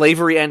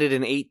 slavery ended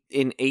in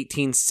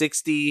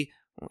 1860,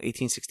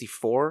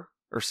 1864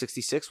 or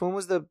 66. When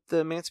was the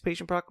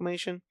Emancipation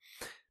Proclamation?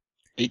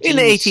 In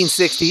the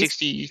 1860s.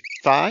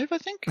 65, I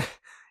think?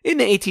 In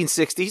the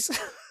 1860s. You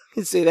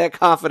can say that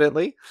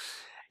confidently.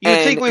 You would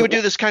think we would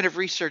do this kind of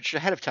research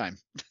ahead of time.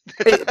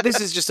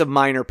 This is just a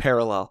minor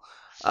parallel.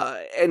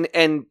 And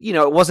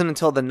it wasn't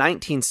until the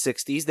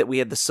 1960s that we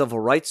had the civil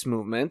rights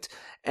movement,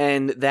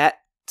 and that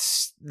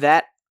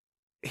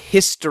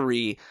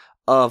history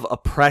of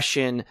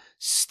oppression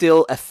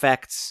still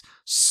affects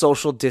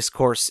social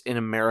discourse in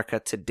America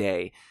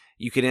today.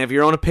 You can have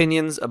your own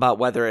opinions about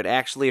whether it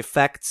actually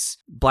affects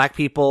black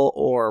people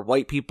or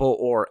white people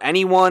or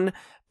anyone,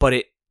 but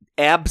it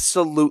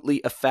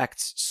absolutely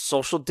affects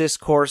social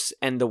discourse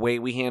and the way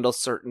we handle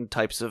certain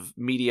types of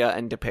media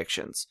and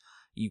depictions.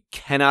 You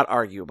cannot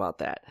argue about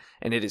that.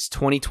 And it is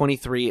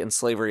 2023 and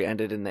slavery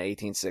ended in the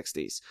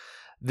 1860s.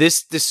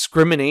 This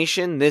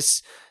discrimination,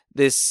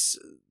 the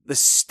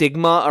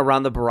stigma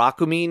around the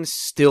Barakumin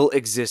still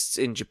exists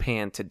in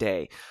Japan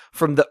today.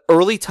 From the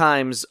early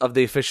times of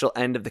the official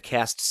end of the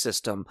caste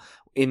system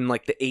in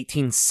like the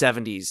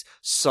 1870s,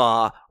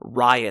 saw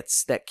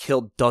riots that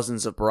killed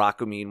dozens of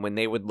Barakumin when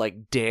they would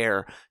like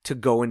dare to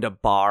go into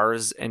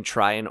bars and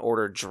try and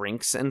order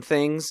drinks and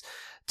things,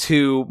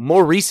 to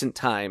more recent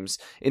times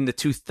in the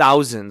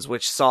 2000s,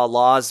 which saw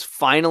laws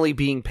finally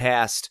being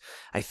passed.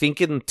 I think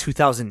in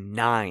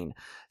 2009,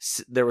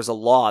 there was a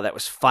law that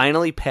was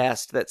finally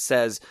passed that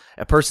says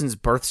a person's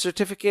birth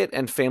certificate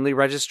and family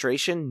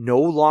registration no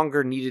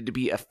longer needed to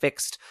be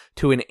affixed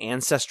to an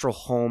ancestral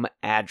home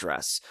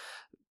address.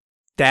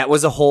 That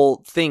was a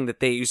whole thing that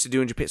they used to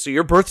do in Japan. So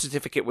your birth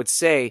certificate would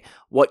say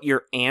what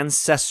your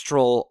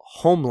ancestral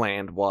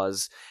homeland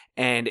was,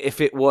 and if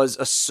it was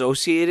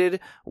associated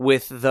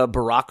with the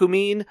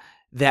Barakumin,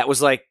 that was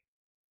like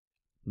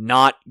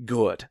not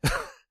good.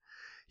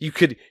 You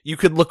could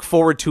look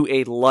forward to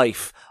a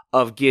life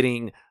of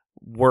getting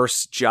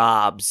worse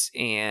jobs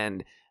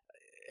and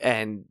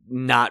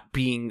not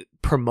being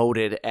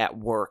promoted at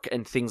work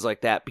and things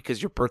like that because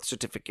your birth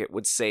certificate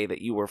would say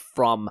that you were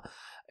from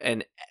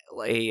an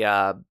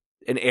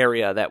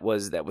area that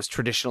was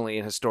traditionally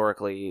and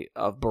historically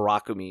of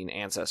Barakumin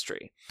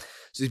ancestry.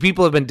 So these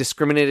people have been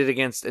discriminated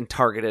against and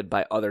targeted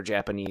by other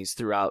Japanese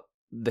throughout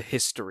the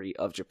history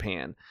of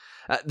Japan.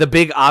 The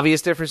big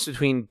obvious difference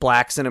between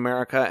blacks in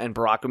America and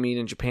Barakumin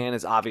in Japan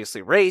is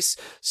obviously race,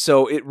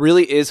 so it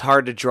really is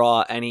hard to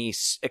draw any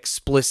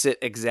explicit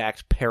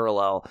exact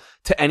parallel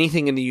to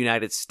anything in the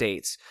United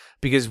States,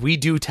 because we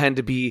do tend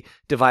to be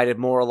divided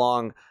more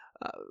along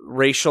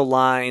racial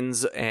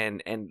lines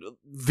and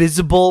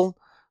visible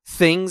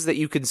things that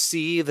you can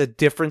see the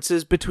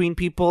differences between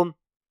people,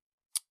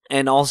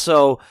 and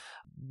also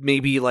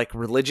maybe like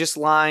religious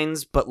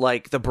lines, but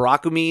like the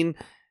Barakumin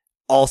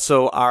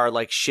also are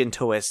like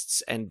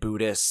Shintoists and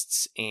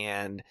Buddhists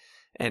and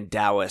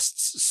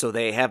Taoists, so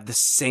they have the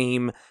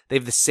same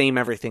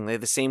everything. They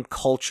have the same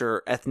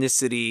culture,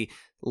 ethnicity,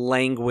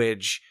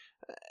 language,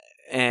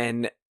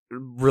 and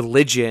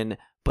religion,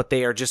 but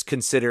they are just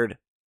considered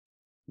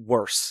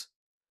worse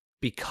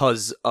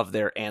because of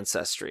their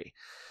ancestry.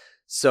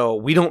 So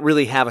we don't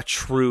really have a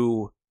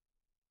true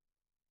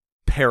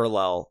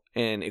parallel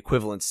and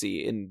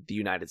equivalency in the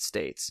United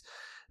States.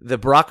 The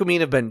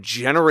Barakumin have been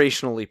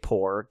generationally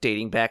poor,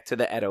 dating back to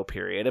the Edo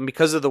period, and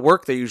because of the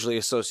work they're usually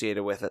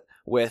associated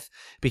with,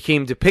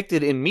 became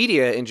depicted in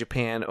media in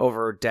Japan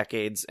over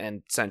decades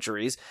and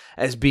centuries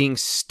as being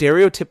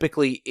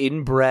stereotypically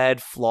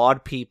inbred,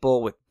 flawed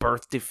people with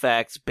birth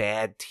defects,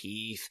 bad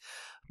teeth,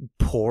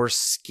 poor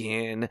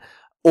skin,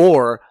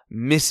 or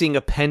missing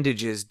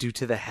appendages due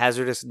to the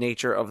hazardous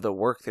nature of the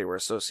work they were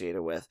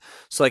associated with.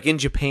 So like in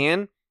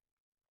Japan,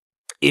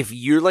 if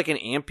you're like an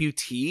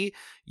amputee,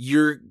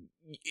 you're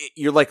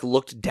like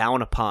looked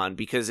down upon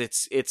because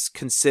it's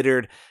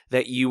considered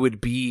that you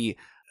would be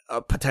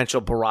a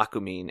potential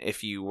Barakumin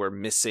if you were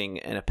missing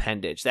an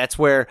appendage. That's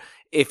where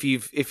if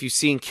you've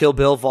seen Kill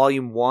Bill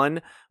Volume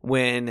 1,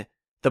 when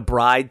the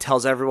bride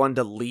tells everyone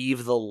to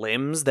leave the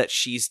limbs that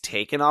she's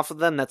taken off of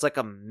them, that's like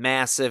a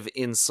massive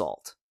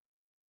insult.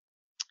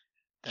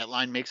 That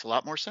line makes a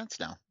lot more sense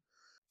now.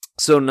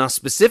 So now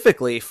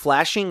specifically,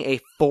 flashing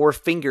a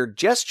four-fingered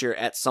gesture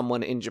at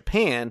someone in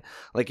Japan,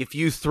 like if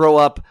you throw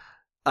up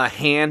a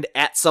hand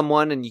at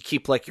someone and you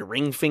keep like your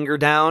ring finger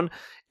down,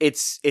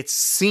 it's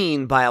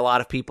seen by a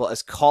lot of people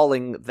as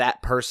calling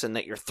that person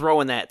that you're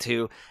throwing that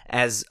to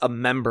as a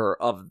member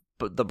of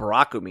the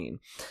Barakumin.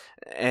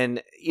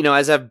 And, you know,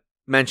 as I've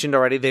mentioned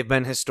already, they've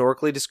been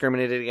historically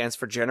discriminated against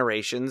for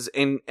generations.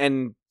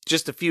 And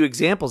just a few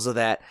examples of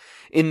that.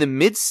 In the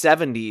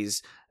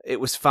mid-70s, it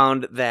was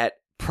found that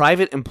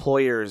private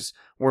employers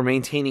were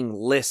maintaining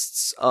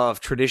lists of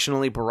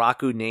traditionally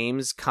Baraku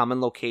names, common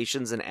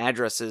locations, and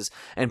addresses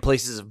and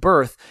places of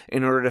birth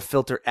in order to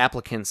filter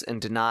applicants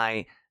and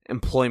deny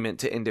employment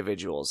to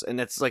individuals. And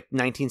that's like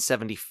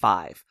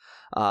 1975.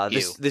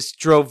 This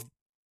drove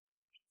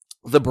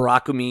the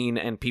Barakumin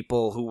and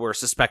people who were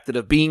suspected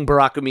of being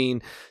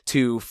Barakumin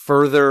to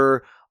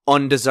further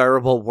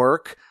undesirable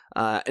work,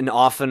 and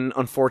often,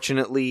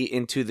 unfortunately,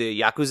 into the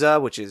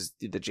Yakuza, which is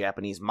the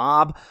Japanese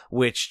mob,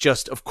 which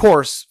just, of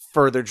course,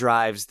 further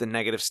drives the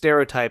negative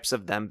stereotypes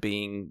of them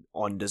being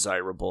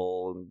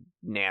undesirable,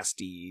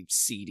 nasty,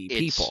 seedy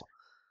people.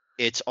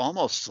 It's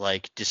almost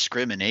like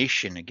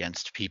discrimination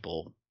against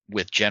people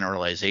with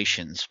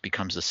generalizations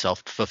becomes a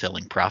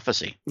self-fulfilling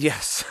prophecy.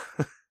 Yes.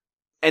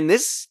 And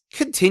this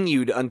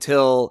continued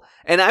until,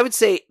 and I would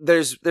say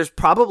there's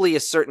probably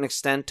a certain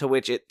extent to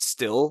which it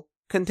still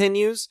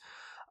continues.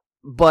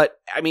 But,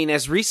 I mean,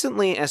 as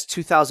recently as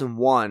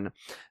 2001,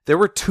 there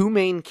were two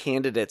main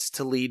candidates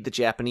to lead the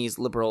Japanese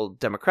Liberal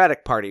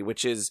Democratic Party,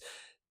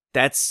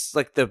 that's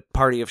like the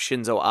party of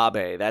Shinzo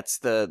Abe. That's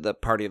the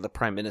party of the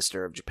Prime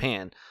Minister of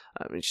Japan.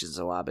 I mean,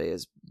 Shinzo Abe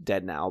is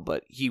dead now,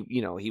 but he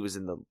was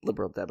in the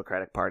Liberal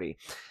Democratic Party,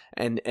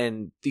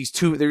 and these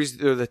two,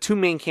 they're the two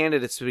main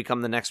candidates to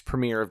become the next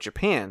premier of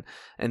Japan,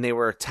 and they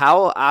were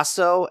Tao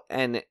Aso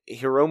and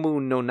Hiromu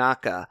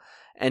Nonaka.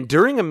 And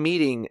during a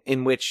meeting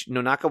in which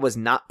Nonaka was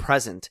not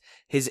present,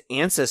 his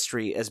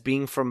ancestry as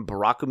being from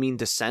Barakumin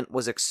descent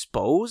was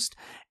exposed,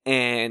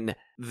 and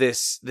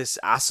this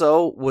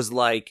Aso was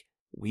like,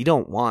 we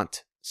don't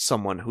want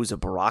someone who's a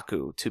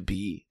Baraku to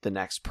be the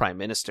next prime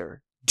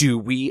minister. Do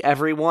we,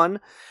 everyone?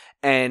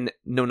 And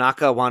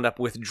Nonaka wound up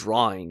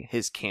withdrawing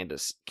his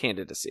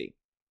candidacy.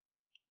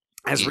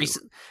 As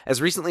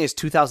recently as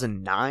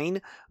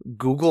 2009,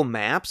 Google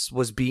Maps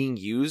was being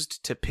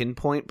used to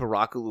pinpoint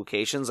Baraku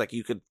locations. Like,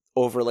 you could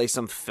overlay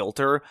some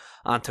filter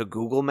onto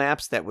Google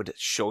Maps that would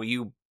show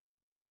you,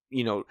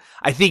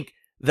 I think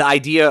the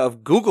idea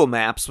of Google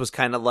Maps was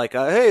kind of like,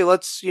 hey,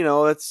 it's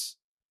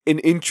an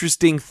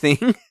interesting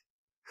thing.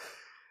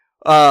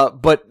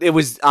 But it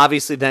was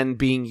obviously then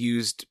being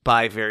used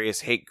by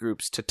various hate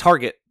groups to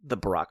target the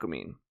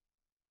Barakumin.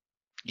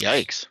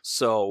 Yikes.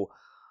 So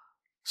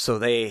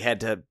they had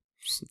to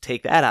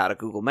take that out of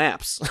Google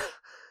Maps.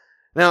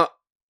 Now,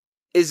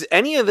 is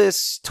any of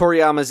this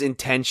Toriyama's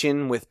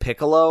intention with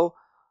Piccolo?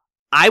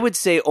 I would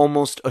say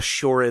almost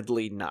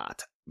assuredly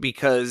not,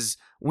 because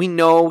we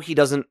know he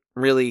doesn't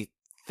really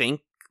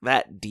think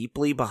that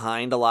deeply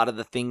behind a lot of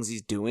the things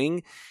he's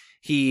doing.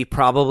 He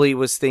probably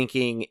was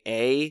thinking,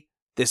 A,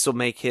 this will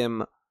make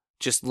him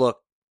just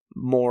look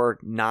more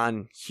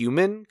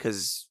non-human,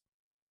 because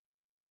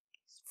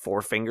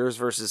 4 fingers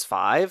versus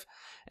 5,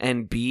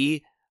 and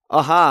B,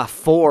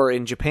 4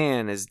 in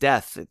Japan is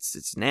death.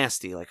 It's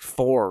nasty. Like,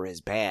 4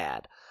 is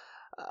bad.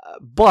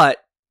 But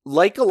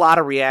like a lot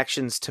of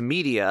reactions to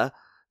media,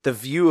 the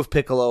view of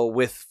Piccolo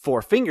with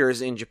 4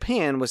 fingers in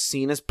Japan was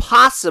seen as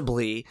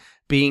possibly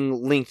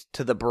being linked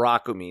to the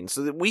Barakumin.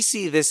 So that we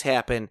see this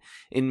happen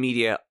in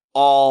media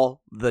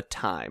all the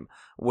time,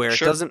 where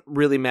Sure. It doesn't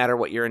really matter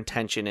what your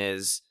intention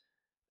is,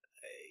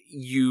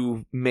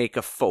 you make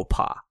a faux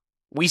pas.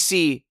 We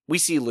see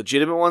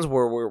legitimate ones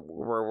where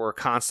we're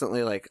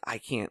constantly like, I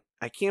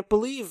can't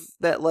believe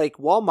that, like,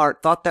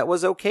 Walmart thought that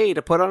was okay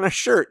to put on a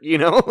shirt,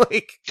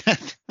 like.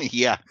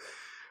 Yeah.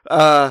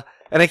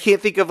 And I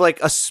can't think of like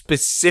a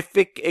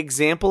specific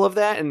example of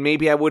that, and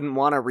maybe I wouldn't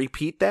want to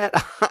repeat that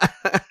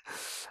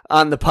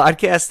on the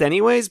podcast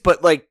anyways,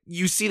 but like,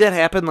 you see that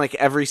happen like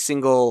every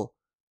single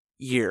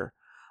year.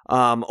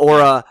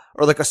 Or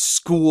like a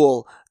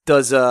school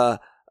does a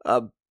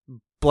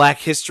Black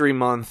History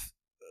Month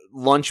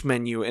lunch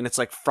menu, and it's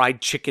like fried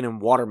chicken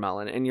and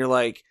watermelon, and you're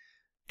like,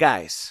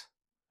 guys,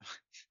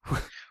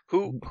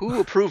 who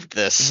approved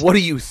this? What are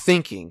you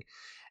thinking?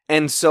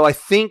 And so I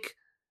think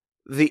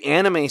the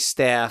anime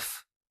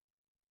staff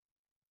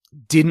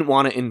didn't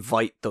want to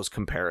invite those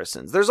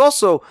comparisons. There's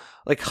also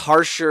like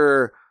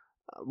harsher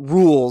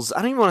rules.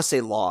 I don't even want to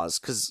say laws,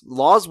 because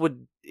laws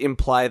would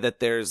imply that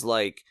there's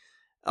like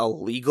a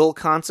legal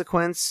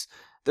consequence.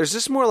 There's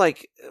just more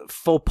like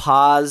faux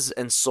pas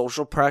and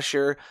social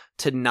pressure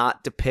to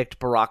not depict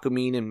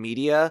Barakumin in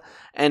media.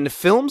 And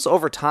films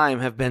over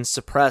time have been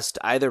suppressed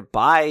either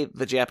by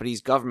the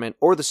Japanese government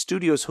or the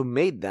studios who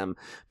made them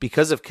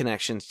because of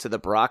connections to the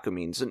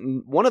Barakumins.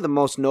 And one of the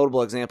most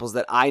notable examples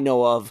that I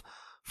know of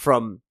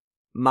from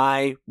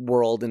my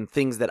world and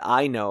things that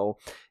I know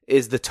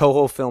is the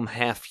Toho film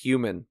Half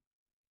Human.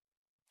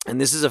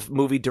 And this is a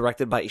movie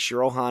directed by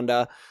Ishiro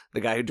Honda,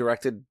 the guy who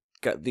directed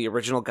the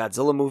original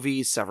Godzilla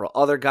movies, several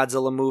other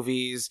Godzilla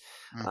movies,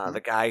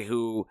 the guy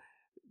who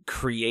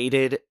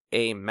created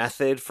a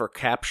method for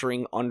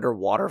capturing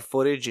underwater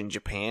footage in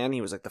Japan.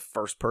 He was like the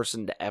first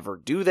person to ever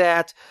do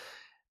that.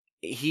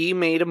 He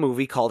made a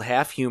movie called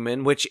Half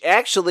Human, which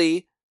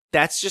actually,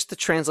 that's just the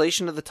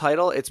translation of the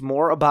title. It's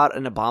more about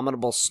an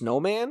abominable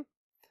snowman.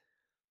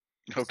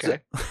 Okay.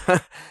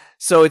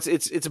 So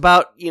it's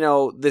about,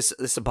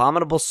 this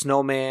abominable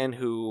snowman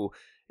who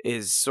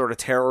is sort of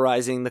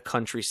terrorizing the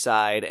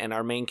countryside, and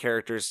our main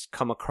characters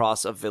come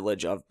across a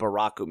village of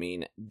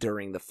Barakumin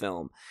during the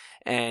film.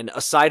 And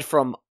aside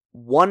from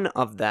one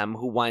of them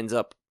who winds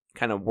up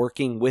kind of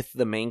working with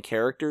the main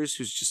characters,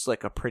 who's just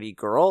like a pretty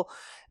girl,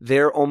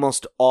 they're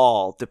almost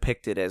all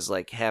depicted as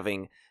like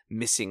having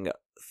missing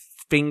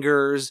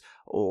fingers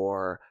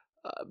or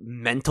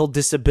mental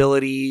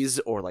disabilities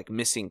or like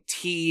missing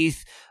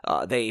teeth.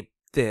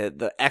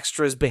 The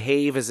extras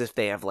behave as if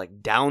they have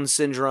like Down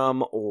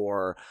syndrome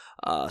or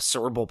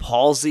cerebral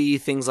palsy,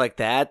 things like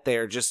that.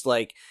 They're just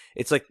like,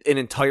 it's like an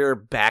entire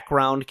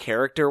background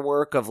character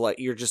work of like,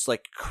 you're just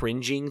like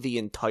cringing the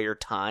entire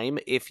time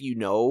if you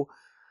know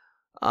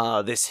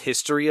this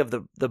history of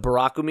the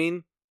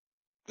Barakumin.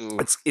 Ooh.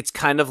 It's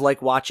kind of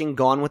like watching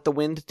Gone with the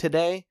Wind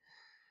today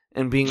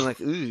and being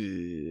like,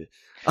 ooh.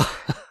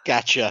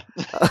 Gotcha.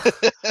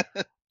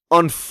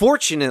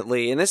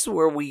 Unfortunately, and this is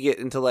where we get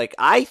into like,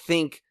 I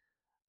think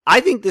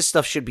this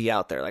stuff should be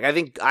out there.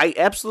 Like, I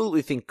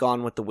absolutely think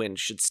Gone with the Wind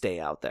should stay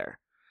out there.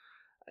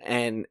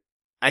 And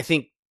I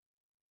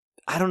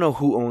don't know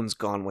who owns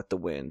Gone with the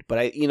Wind,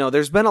 but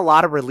there's been a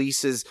lot of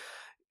releases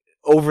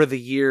over the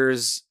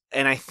years,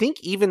 and I think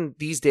even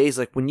these days,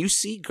 like when you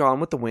see Gone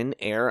with the Wind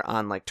air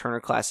on like Turner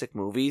Classic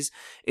Movies,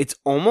 it's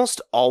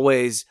almost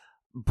always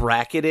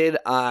bracketed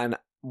on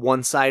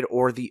one side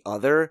or the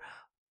other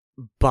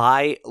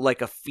by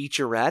like a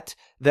featurette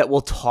that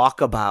will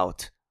talk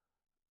about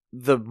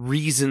the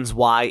reasons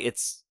why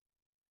its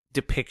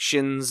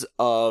depictions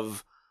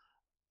of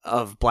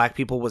black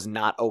people was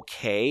not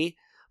okay,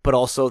 but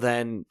also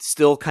then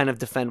still kind of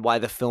defend why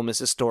the film is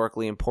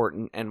historically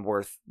important and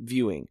worth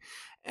viewing.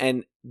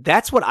 And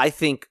that's what I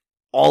think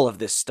all of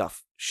this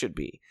stuff should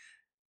be.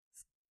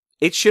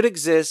 It should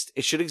exist.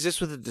 It should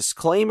exist with a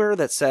disclaimer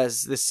that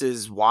says this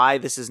is why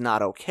this is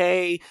not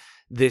okay.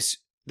 This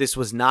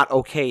was not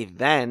okay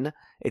then.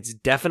 It's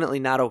definitely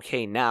not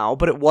okay now,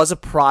 but it was a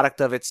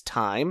product of its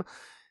time.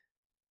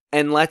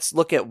 And let's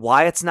look at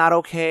why it's not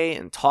okay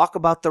and talk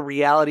about the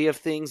reality of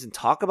things and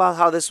talk about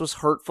how this was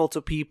hurtful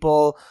to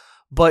people,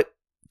 but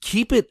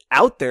keep it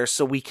out there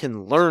so we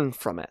can learn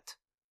from it.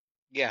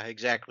 Yeah,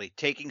 exactly.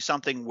 Taking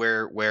something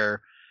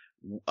where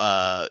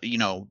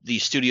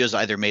these studios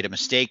either made a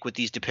mistake with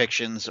these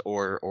depictions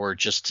or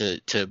just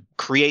to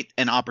create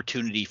an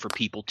opportunity for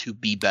people to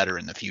be better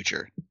in the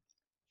future.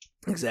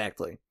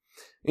 Exactly.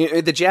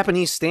 The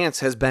Japanese stance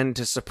has been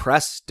to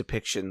suppress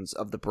depictions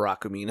of the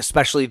Barakumin,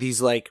 especially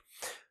these like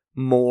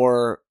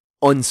more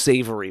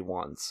unsavory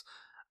ones.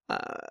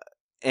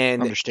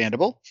 And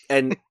understandable.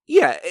 And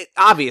yeah,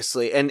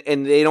 obviously. And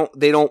they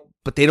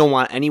don't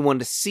want anyone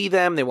to see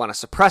them. They want to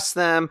suppress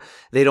them.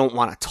 They don't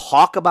want to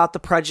talk about the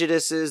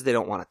prejudices. They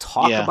don't want to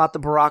talk about the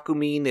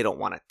Barakumin. They don't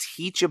want to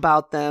teach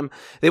about them.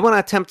 They want to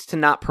attempt to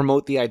not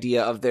promote the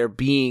idea of there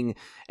being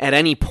at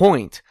any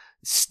point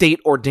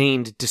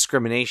state-ordained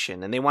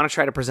discrimination, and they want to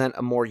try to present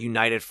a more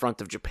united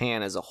front of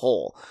Japan as a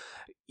whole.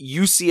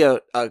 You see a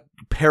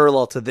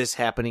parallel to this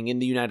happening in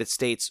the United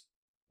States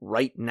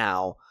right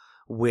now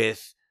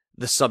with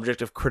the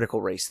subject of critical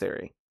race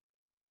theory.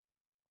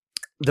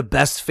 The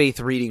best faith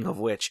reading of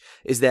which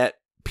is that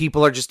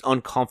people are just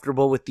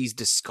uncomfortable with these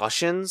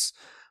discussions,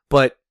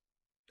 but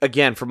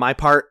again, for my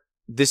part,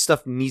 this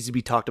stuff needs to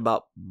be talked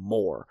about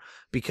more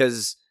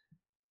because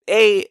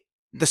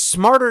the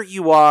smarter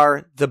you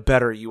are, the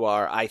better you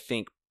are, I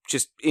think,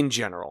 just in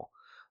general.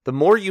 The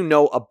more you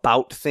know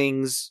about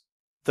things,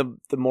 the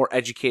more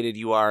educated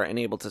you are and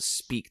able to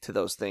speak to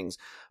those things.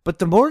 But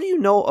the more you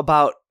know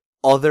about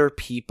other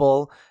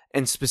people,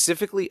 and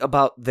specifically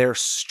about their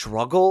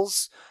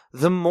struggles,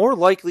 the more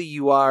likely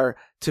you are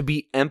to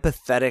be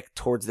empathetic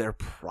towards their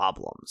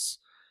problems.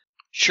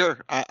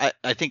 Sure.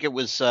 I think it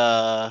was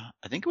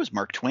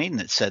Mark Twain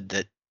that said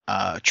that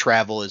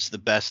travel is the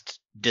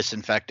best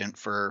disinfectant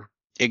for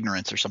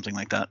ignorance or something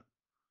like that.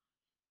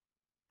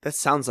 That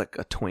sounds like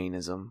a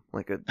Twainism,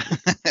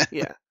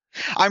 yeah.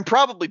 I'm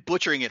probably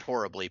butchering it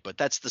horribly, but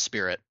that's the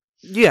spirit.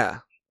 Yeah.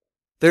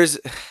 There's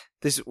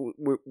this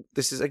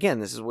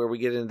is where we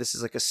get into this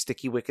is like a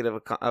sticky wicket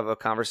of a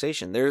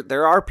conversation.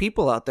 There are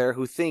people out there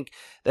who think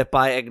that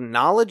by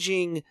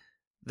acknowledging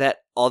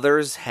that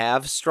others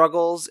have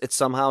struggles, it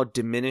somehow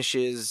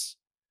diminishes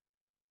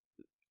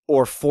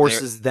or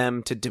forces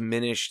them to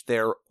diminish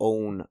their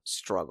own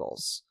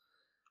struggles.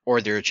 Or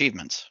their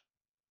achievements.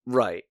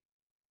 Right.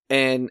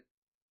 And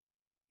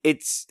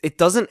it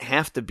doesn't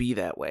have to be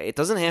that way. It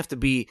doesn't have to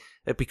be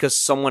that because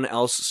someone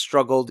else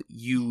struggled,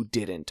 you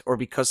didn't. Or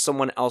because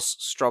someone else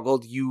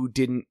struggled, you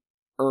didn't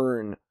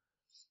earn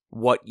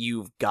what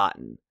you've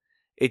gotten.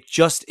 It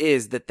just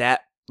is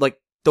that like,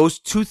 those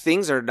two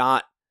things are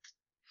not,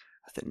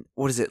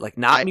 what is it, like,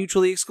 not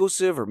mutually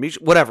exclusive or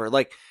whatever.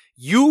 Like,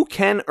 you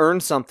can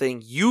earn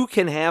something, you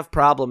can have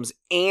problems,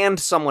 and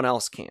someone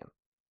else can.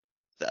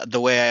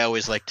 The way I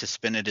always like to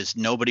spin it is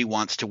nobody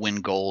wants to win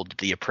gold at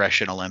the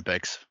Oppression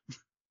Olympics.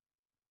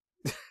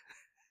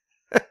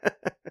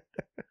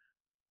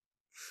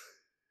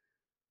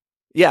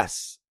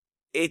 Yes,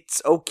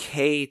 it's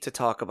okay to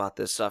talk about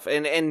this stuff,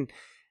 and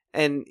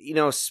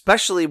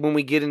especially when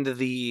we get into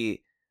this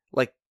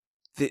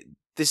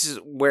is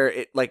where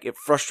it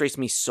frustrates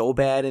me so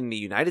bad in the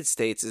United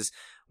States is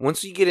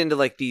once we get into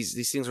like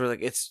these things where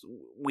like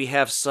we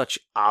have such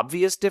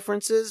obvious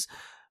differences.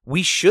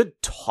 We should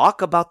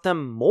talk about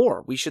them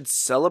more. We should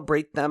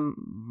celebrate them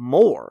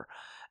more.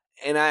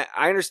 And I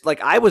understand.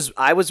 Like I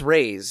was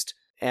raised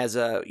as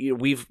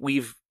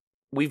we've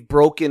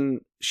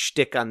broken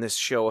shtick on this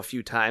show a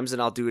few times,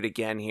 and I'll do it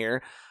again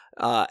here.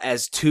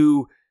 As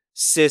two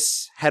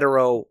cis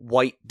hetero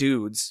white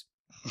dudes,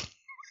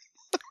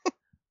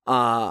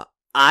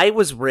 I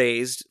was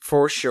raised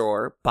for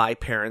sure by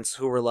parents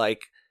who were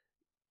like,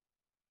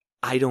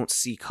 I don't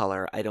see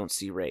color, I don't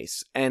see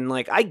race, and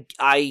like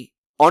I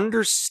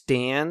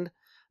understand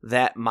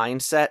that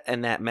mindset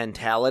and that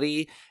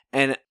mentality,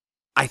 and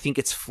I think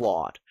it's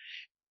flawed.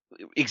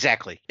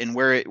 Exactly. And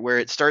where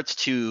it starts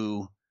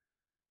to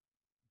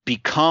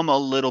become a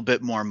little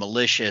bit more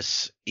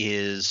malicious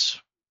is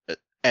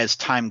as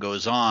time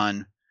goes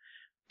on,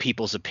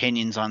 people's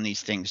opinions on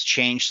these things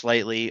change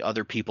slightly.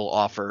 Other people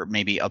offer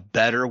maybe a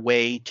better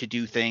way to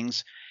do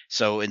things.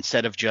 So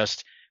instead of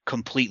just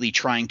completely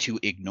trying to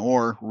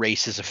ignore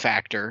race as a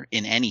factor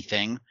in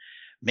anything,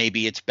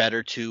 maybe it's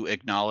better to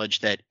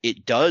acknowledge that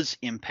it does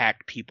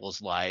impact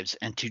people's lives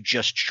and to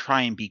just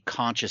try and be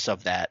conscious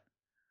of that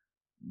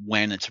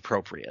when it's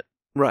appropriate.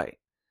 Right.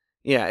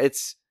 Yeah,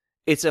 it's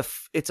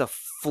a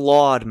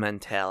flawed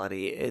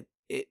mentality.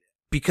 It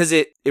because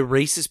it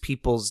erases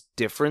people's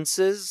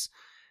differences,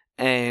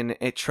 and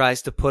it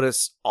tries to put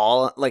us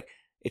all, like,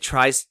 it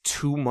tries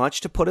too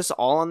much to put us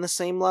all on the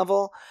same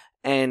level,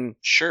 and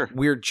Sure.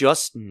 we're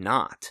just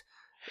not.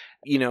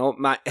 You know,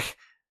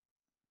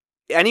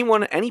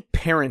 any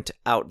parent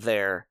out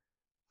there,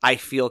 I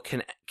feel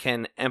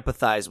can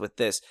empathize with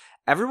this.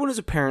 Everyone who's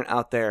a parent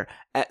out there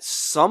at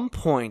some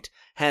point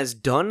has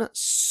done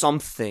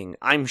something,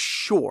 I'm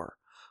sure,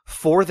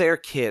 for their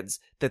kids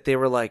that they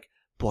were like,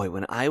 boy,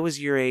 when I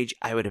was your age,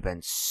 I would have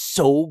been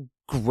so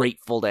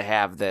grateful to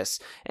have this,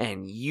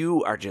 and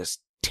you are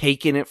just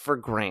taking it for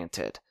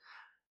granted.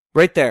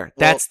 Right there.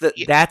 Well,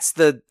 that's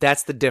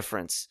the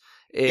difference.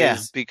 Yeah,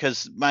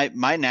 because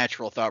my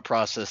natural thought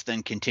process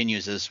then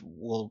continues as,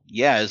 well,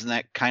 yeah, isn't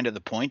that kind of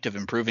the point of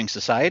improving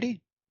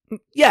society?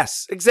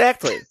 Yes,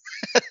 exactly.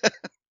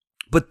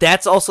 But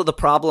that's also the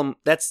problem.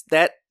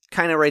 That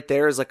kind of right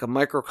there is like a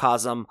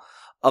microcosm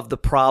of the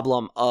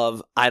problem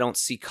of I don't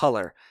see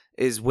color,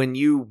 is when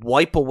you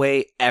wipe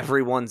away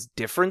everyone's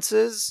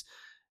differences,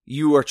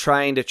 you are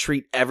trying to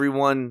treat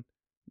everyone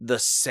the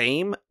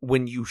same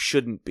when you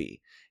shouldn't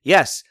be.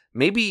 Yes,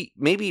 maybe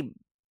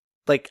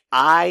like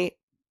I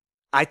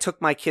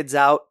took my kids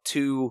out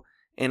to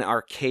an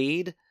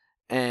arcade,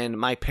 and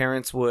my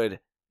parents would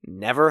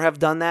never have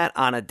done that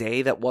on a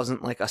day that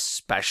wasn't like a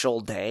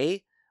special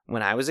day.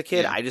 When I was a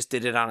kid, I just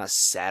did it on a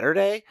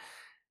Saturday.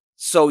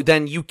 So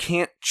then you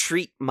can't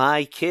treat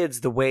my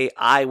kids the way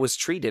I was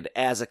treated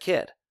as a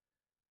kid,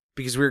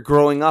 because we were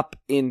growing up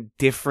in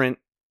different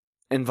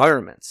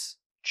environments.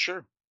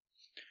 Sure.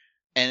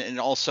 And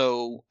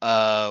also,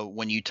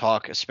 when you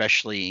talk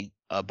especially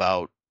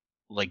about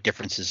like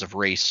differences of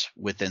race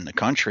within the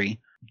country,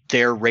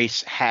 their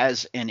race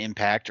has an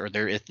impact, or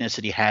their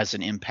ethnicity has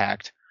an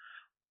impact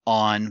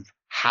on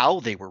how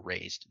they were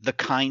raised, the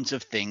kinds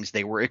of things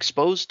they were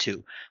exposed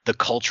to, the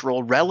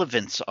cultural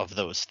relevance of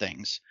those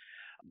things.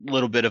 A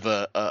little bit of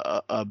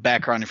a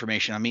background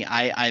information on me.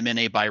 I'm in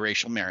a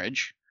biracial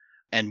marriage,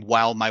 and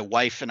while my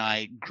wife and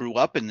I grew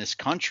up in this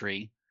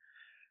country,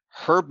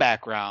 her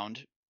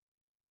background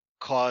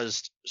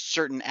caused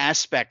certain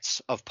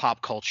aspects of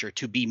pop culture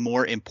to be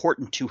more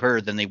important to her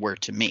than they were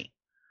to me.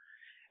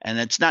 And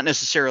it's not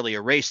necessarily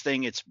a race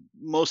thing. It's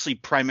mostly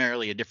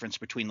primarily a difference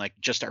between like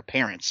just our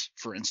parents,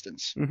 for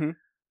instance.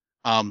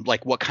 Mm-hmm.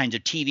 Like what kinds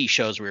of TV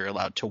shows we were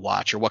allowed to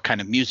watch, or what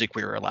kind of music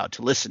we were allowed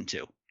to listen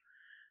to.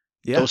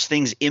 Yeah. Those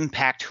things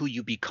impact who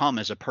you become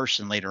as a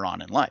person later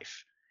on in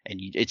life. And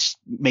it's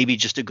maybe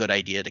just a good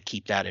idea to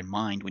keep that in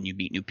mind when you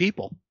meet new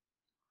people.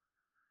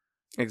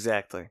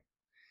 Exactly.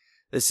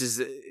 This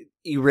is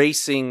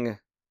erasing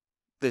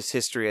this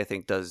history, I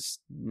think, does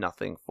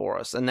nothing for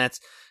us. And that's,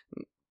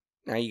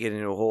 now you get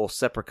into a whole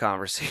separate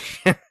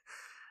conversation.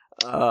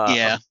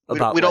 Yeah. We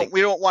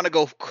don't want to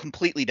go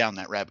completely down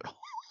that rabbit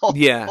hole.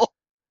 Yeah.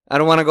 I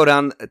don't want to go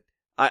down.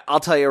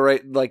 I'll tell you,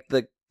 right, like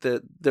the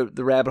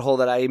rabbit hole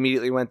that I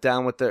immediately went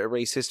down with the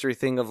erase history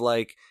thing of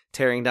like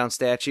tearing down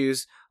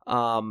statues.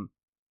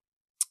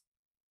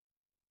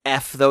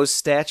 F those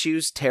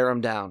statues, tear them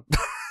down.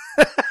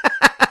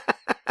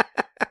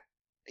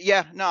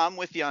 Yeah, no, I'm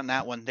with you on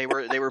that one. They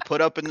were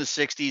put up in the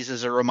 60s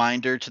as a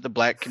reminder to the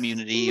black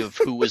community of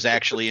who was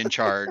actually in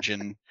charge,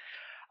 and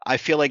I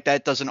feel like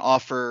that doesn't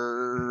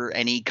offer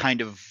any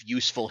kind of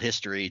useful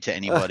history to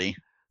anybody.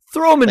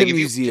 Throw them in a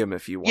museum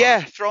if you want.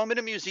 Yeah, throw them in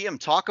a museum.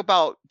 Talk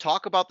about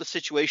the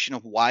situation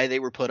of why they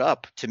were put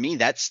up. To me,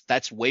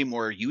 that's way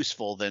more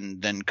useful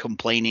than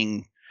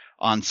complaining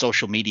on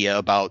social media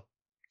about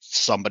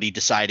somebody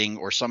deciding,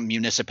 or some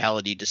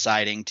municipality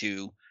deciding,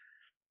 to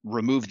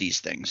remove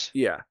these things.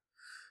 Yeah.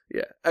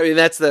 Yeah. I mean,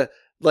 that's the,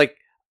 like,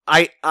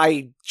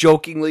 I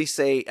jokingly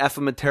say F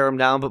them and tear them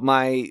down, but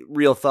my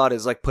real thought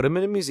is like, put them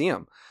in a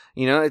museum.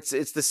 You know, it's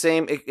the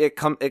same.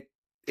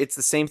 It's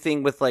the same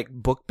thing with like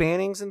book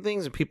bannings and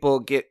things, and people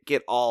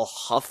get all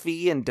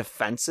huffy and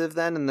defensive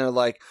then, and they're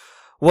like,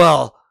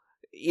 well,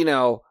 you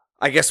know,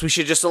 I guess we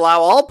should just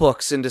allow all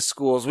books into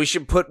schools. We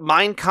should put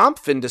Mein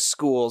Kampf into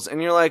schools. And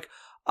you're like,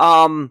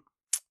 in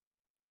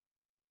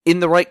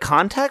the right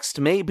context,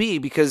 maybe,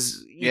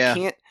 because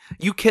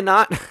you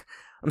cannot,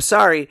 I'm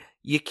sorry,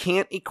 you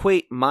can't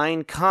equate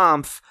Mein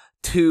Kampf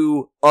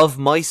to Of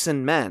Mice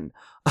and Men.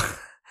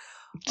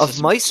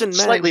 Of Mice and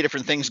Men. Slightly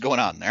different things going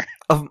on there.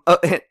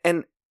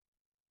 And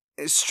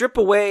strip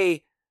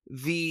away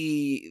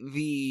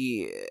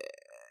the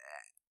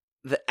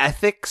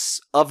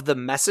ethics of the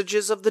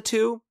messages of the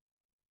two.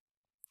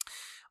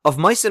 Of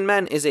Mice and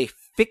Men is a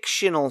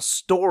fictional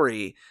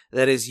story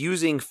that is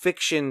using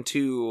fiction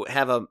to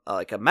have a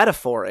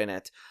metaphor in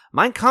it.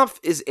 Mein Kampf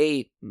is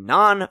a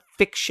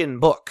non-fiction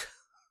book.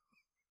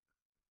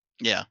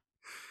 Yeah.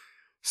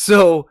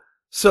 So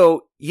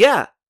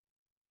yeah,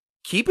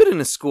 keep it in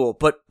a school,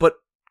 but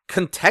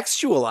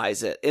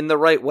contextualize it in the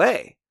right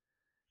way.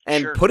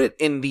 and Sure. put it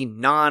in the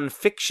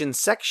non-fiction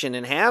section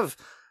and have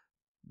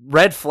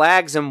red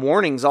flags and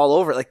warnings all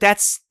over it. Like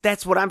that's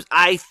what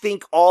I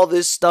think all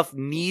this stuff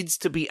needs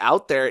to be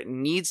out there. It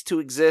needs to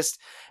exist,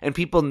 and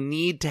people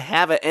need to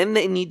have it, and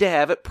they need to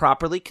have it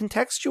properly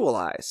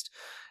contextualized.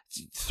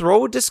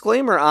 Throw a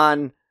disclaimer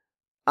on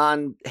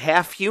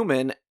Half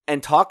Human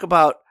and talk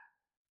about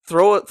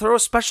throw a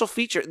special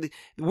feature.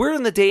 We're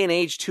in the day and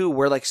age too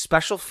where like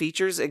special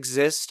features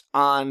exist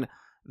on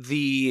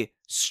the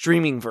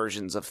streaming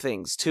versions of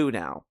things too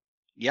now.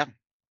 Yeah.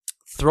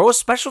 Throw a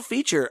special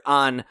feature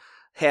on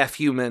Half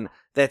Human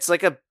that's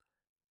like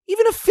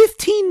even a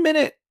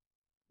 15-minute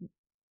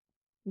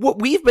what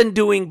we've been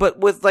doing, but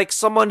with like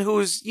someone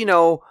who's,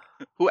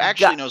 who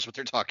actually knows what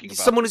they're talking about.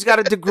 Someone who's got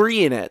a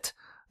degree in it.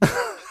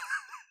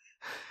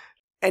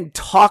 And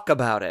talk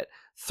about it.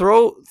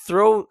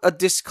 Throw a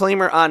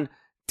disclaimer on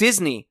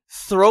Disney.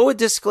 Throw a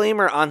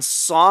disclaimer on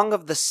Song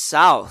of the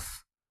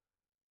South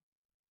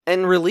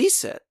and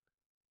release it.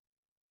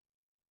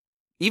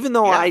 Even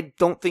though I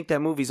don't think that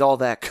movie's all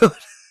that good.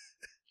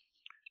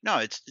 No,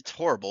 it's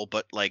horrible,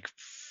 but like,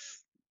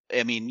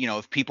 I mean,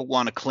 if people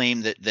want to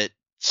claim that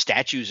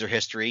statues are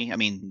history, I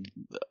mean,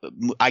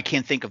 I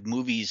can't think of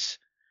movies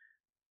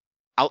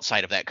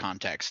outside of that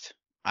context.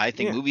 I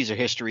think movies are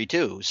history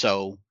too.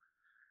 So,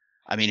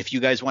 I mean, if you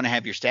guys want to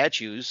have your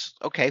statues,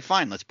 okay,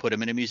 fine, let's put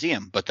them in a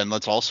museum. But then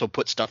let's also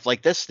put stuff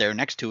like this there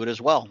next to it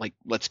as well. Like,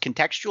 let's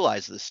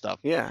contextualize this stuff.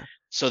 Yeah.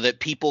 So that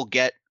people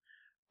get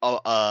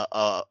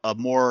a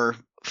more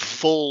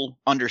full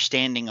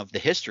understanding of the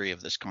history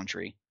of this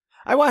country.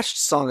 I watched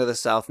Song of the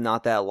South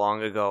not that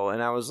long ago,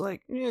 and I was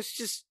like, it's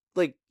just,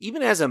 like,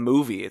 even as a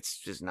movie, it's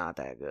just not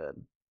that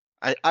good.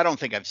 I don't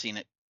think I've seen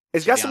it.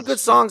 It's got some good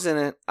songs in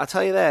it, I'll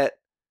tell you that.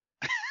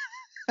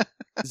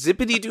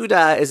 Zippity Doo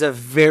Dah is a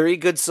very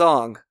good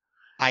song.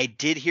 I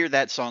did hear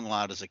that song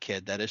loud as a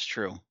kid, that is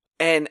true.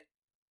 And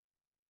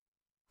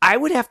I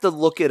would have to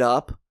look it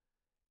up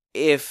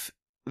if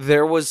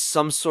there was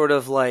some sort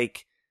of,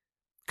 like,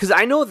 because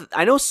I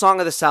know Song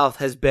of the South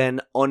has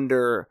been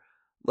under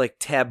like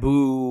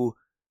taboo,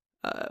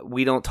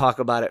 we don't talk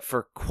about it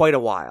for quite a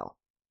while.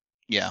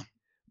 Yeah.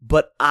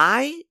 But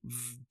I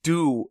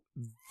do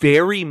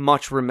very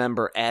much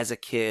remember as a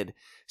kid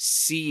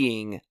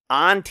seeing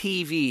on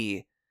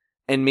TV,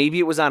 and maybe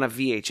it was on a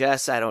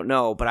VHS, I don't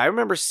know, but I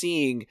remember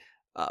seeing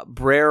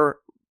Brer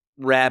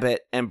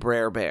Rabbit and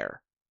Brer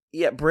Bear.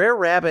 Yeah, Brer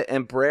Rabbit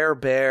and Brer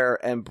Bear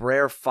and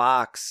Brer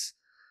Fox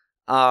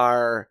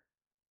are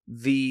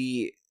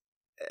the...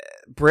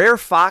 Brer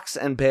Fox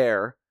and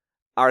Bear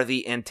are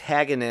the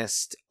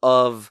antagonist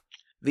of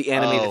the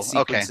animated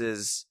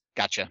sequences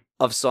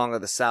of Song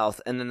of the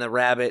South, and then the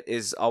rabbit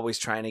is always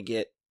trying to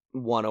get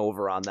one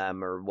over on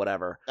them or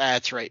whatever.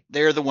 That's right.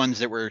 They're the ones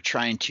that were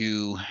trying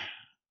to,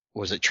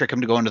 was it trick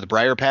them to go into the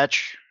Briar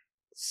Patch?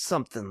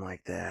 Something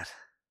like that.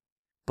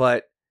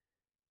 But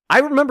I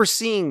remember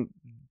seeing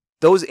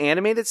those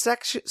animated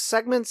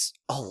segments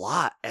a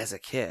lot as a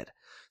kid.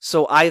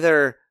 So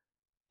either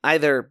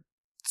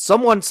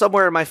someone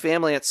somewhere in my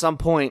family at some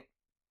point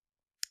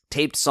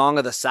taped Song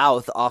of the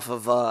South off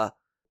of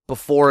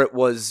before it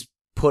was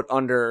put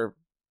under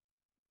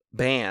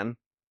ban,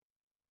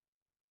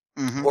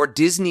 or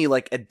Disney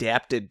like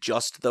adapted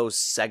just those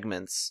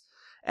segments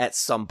at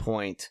some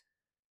point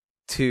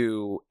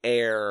to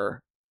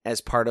air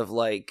as part of,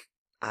 like,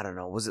 I don't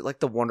know, was it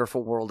like The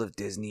Wonderful World of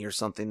Disney or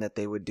something that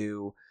they would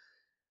do,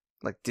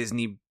 like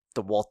Disney,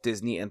 the Walt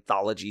Disney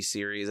Anthology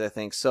series, I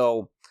think.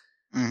 So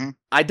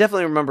I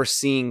definitely remember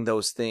seeing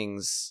those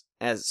things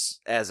as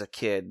a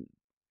kid.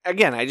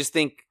 Again, I just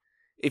think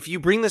if you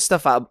bring this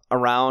stuff out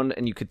around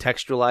and you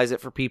contextualize it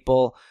for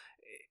people,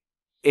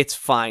 it's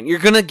fine. You are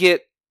going to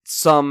get,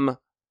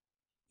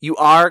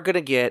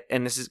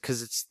 and this is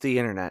because it's the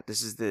internet.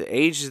 This is the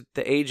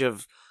age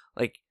of,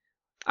 like,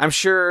 I'm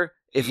sure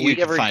if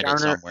we ever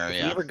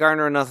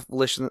garner enough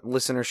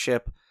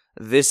listenership,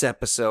 this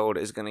episode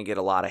is going to get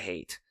a lot of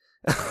hate.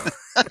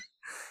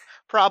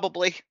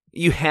 Probably.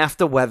 You have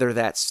to weather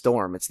that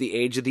storm. It's the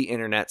age of the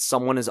internet.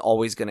 Someone is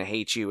always going to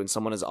hate you, and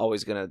someone is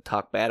always going to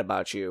talk bad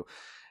about you.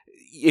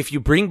 If you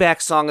bring back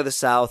Song of the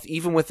South,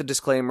 even with the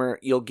disclaimer,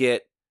 you'll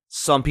get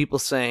some people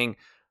saying,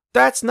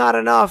 that's not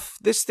enough.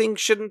 This thing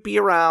shouldn't be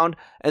around.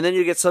 And then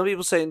you get some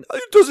people saying,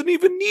 it doesn't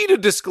even need a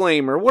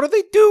disclaimer. What are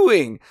they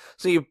doing?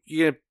 So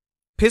you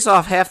piss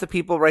off half the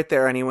people right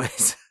there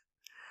anyways.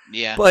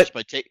 Yeah, but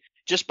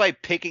just by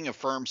picking a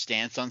firm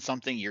stance on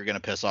something, you're going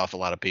to piss off a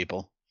lot of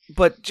people.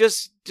 But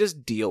just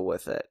deal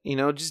with it,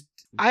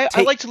 I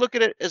like to look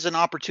at it as an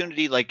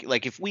opportunity,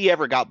 like if we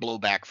ever got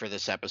blowback for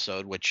this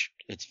episode, which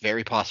it's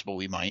very possible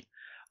we might.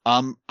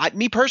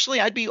 Me personally,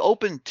 I'd be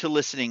open to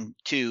listening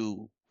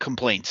to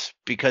complaints,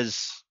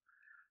 because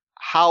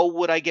how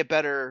would I get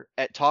better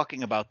at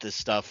talking about this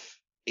stuff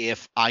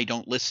if I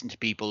don't listen to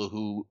people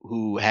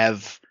who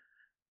have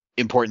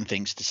important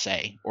things to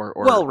say or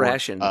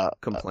well-rationed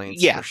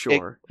complaints, for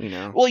sure.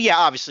 Well, yeah,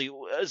 obviously,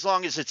 as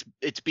long as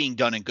it's being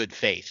done in good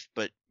faith.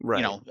 But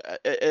right.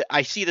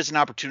 I see it as an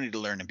opportunity to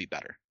learn and be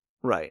better.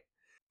 Right.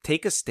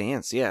 take a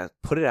stance. Yeah,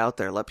 put it out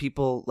there. Let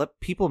people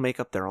make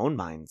up their own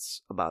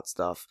minds about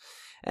stuff.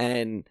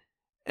 And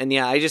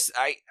yeah,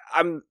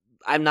 I'm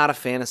not a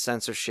fan of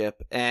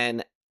censorship.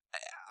 And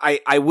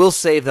I will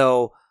say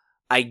though,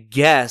 I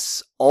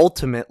guess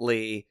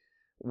ultimately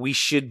we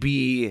should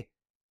be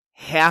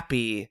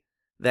happy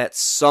that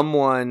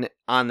someone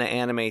on the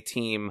anime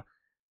team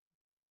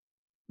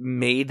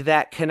made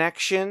that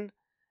connection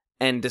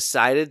and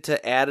decided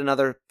to add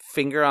another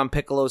finger on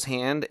Piccolo's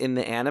hand in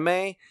the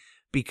anime,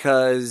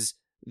 because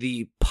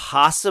the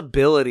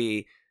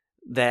possibility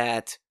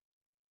that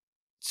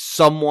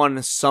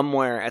someone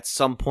somewhere at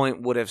some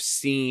point would have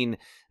seen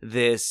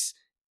this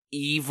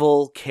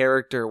evil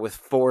character with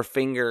 4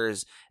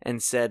 fingers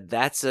and said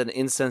that's an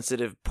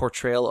insensitive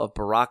portrayal of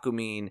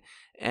Barakumin,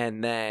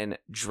 and then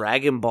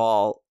Dragon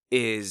Ball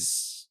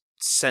is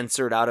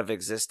censored out of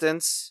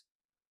existence,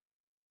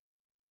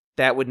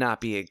 that would not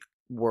be a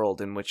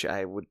world in which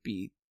I would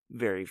be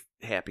very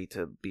happy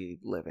to be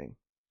living.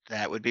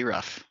 That would be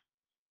rough.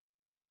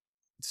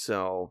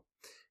 So,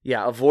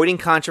 yeah, avoiding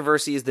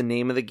controversy is the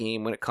name of the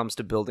game when it comes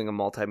to building a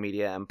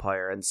multimedia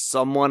empire. And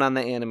someone on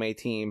the anime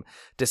team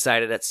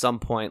decided at some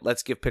point,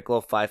 let's give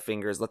Piccolo 5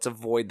 fingers. Let's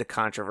avoid the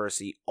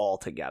controversy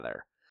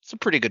altogether. It's a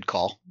pretty good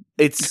call.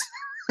 It's.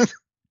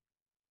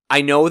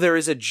 I know there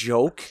is a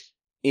joke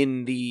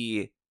in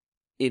the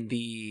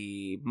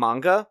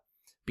manga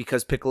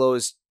because Piccolo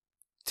is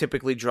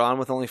typically drawn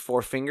with only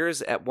 4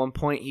 fingers. At one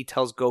point, he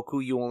tells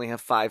Goku, you only have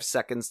 5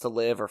 seconds to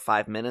live, or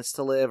 5 minutes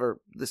to live,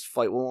 or this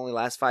fight will only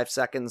last 5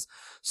 seconds,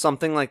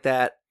 something like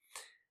that.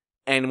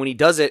 And when he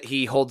does it,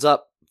 he holds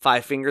up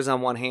 5 fingers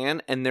on one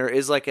hand, and there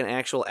is like an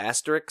actual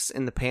asterisk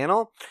in the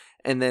panel.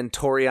 And then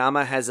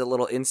Toriyama has a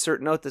little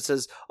insert note that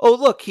says, oh,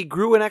 look, he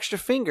grew an extra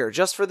finger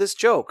just for this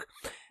joke.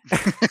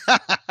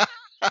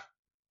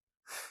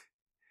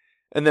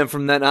 And then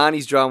from then on,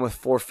 he's drawn with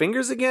 4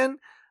 fingers again.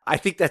 I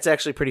think that's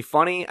actually pretty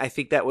funny. I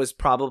think that was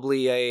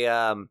probably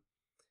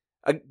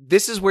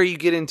this is where you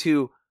get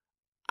into,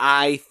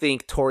 I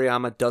think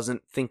Toriyama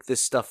doesn't think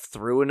this stuff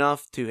through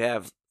enough to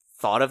have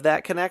thought of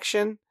that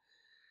connection.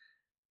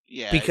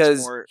 Yeah,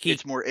 because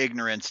it's more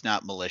ignorance,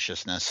 not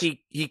maliciousness.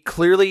 He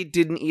clearly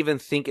didn't even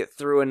think it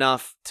through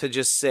enough to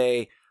just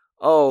say,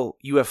 oh,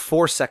 you have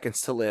 4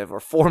 seconds to live, or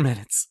 4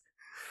 minutes.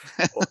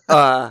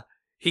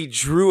 He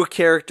drew a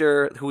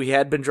character who he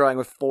had been drawing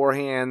with 4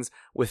 hands,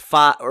 with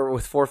 5, or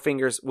with 4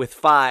 fingers, with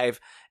 5,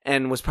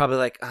 and was probably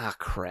like, ah,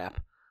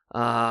 crap.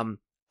 I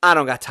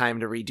don't got time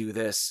to redo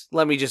this.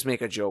 Let me just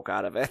make a joke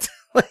out of it.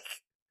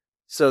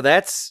 So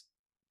that's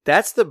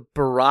the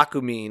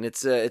Barakumin.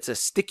 It's a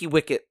sticky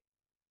wicket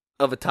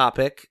of a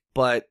topic,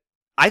 but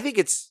I think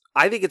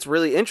it's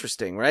really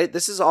interesting, right?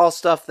 This is all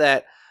stuff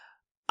that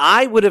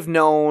I would have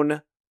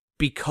known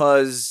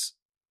because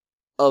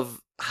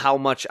of how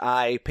much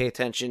I pay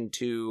attention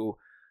to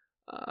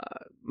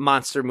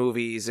monster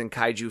movies and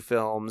kaiju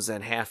films,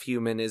 and Half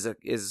Human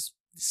is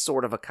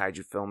sort of a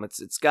kaiju film.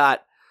 It's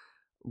got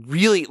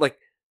really, like,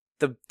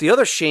 the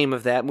other shame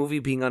of that movie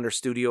being under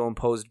studio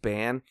imposed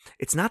ban.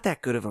 It's not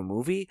that good of a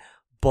movie,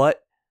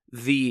 but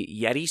the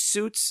Yeti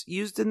suits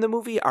used in the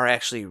movie are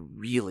actually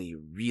really,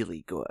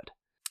 really good.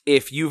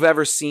 If you've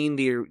ever seen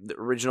the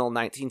original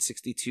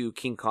 1962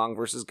 King Kong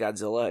versus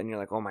Godzilla, and you're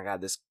like, oh my god,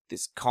 this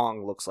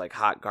Kong looks like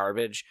hot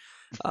garbage.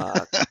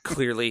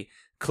 Clearly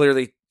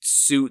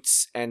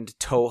suits and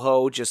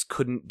Toho just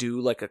couldn't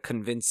do like a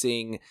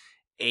convincing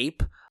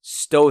ape.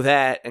 Stow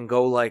that and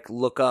go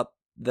look up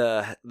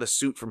the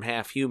suit from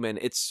Half Human.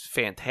 It's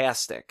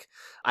fantastic.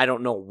 I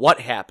don't know what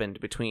happened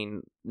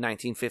between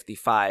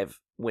 1955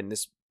 when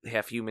this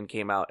Half Human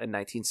came out and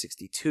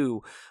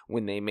 1962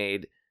 when they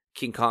made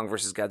King Kong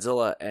versus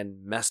Godzilla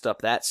and messed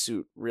up that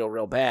suit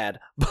real bad.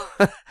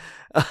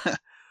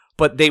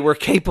 But they were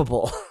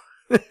capable.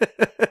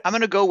 I'm going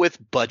to go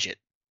with budget.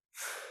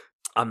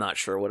 I'm not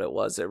sure what it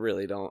was. I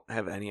really don't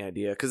have any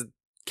idea, because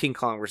King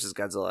Kong versus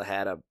Godzilla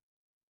had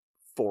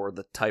for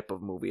the type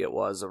of movie it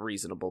was, a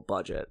reasonable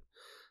budget.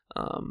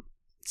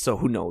 So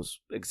who knows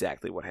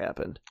exactly what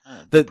happened.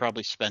 They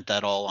probably spent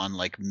that all on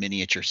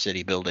miniature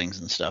city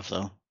buildings and stuff,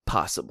 though.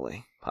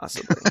 Possibly.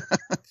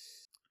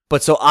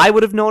 But so I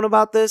would have known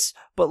about this,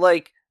 but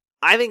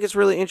I think it's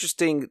really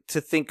interesting to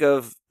think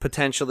of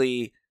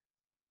potentially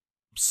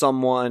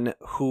someone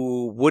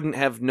who wouldn't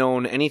have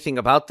known anything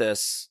about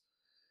this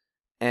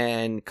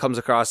and comes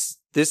across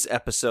this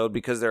episode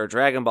because they're a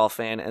Dragon Ball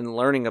fan and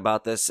learning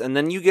about this. And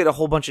then you get a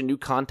whole bunch of new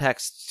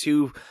context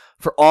too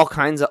for all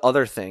kinds of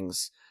other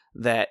things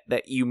that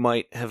you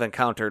might have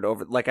encountered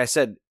over, like I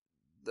said,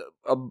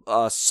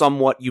 a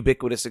somewhat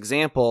ubiquitous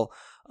example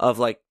of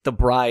the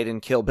bride in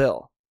Kill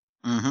Bill.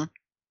 Mm-hmm.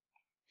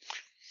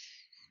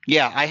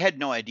 Yeah, I had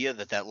no idea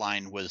that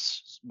line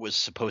was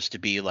supposed to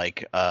be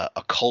a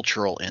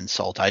cultural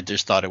insult. I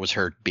just thought it was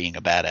her being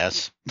a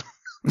badass.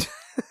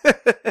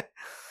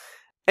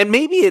 And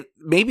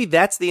maybe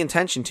that's the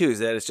intention too, is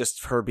that it's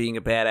just her being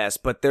a badass,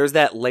 but there's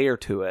that layer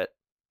to it.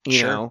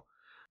 You know,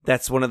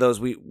 that's one of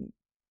those,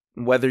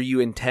 whether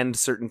you intend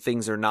certain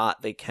things or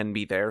not, they can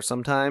be there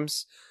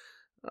sometimes.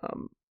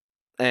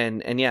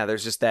 And yeah,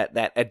 there's just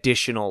that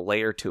additional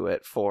layer to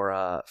it for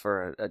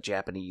a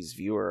Japanese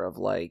viewer of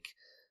like,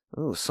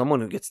 oh,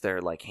 someone who gets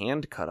their like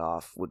hand cut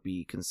off would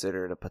be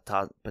considered a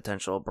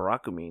potential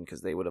barakumin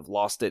because they would have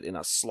lost it in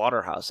a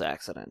slaughterhouse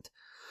accident.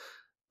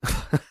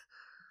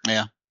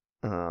 Yeah.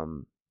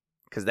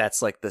 Because that's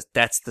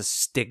the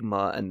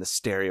stigma and the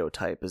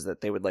stereotype is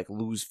that they would like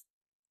lose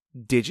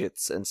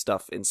digits and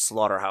stuff in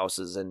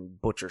slaughterhouses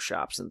and butcher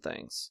shops and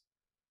things.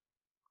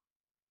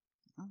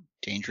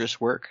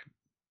 Dangerous work.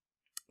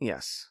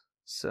 Yes.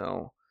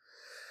 So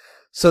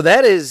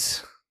that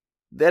is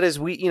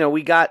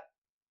we got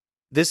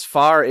this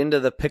far into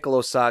the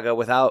Piccolo saga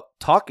without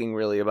talking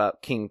really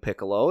about King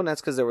Piccolo, and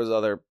that's because there was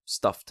other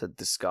stuff to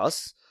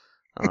discuss.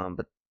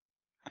 But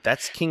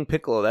that's King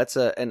Piccolo. That's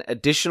an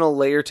additional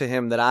layer to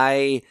him that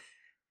I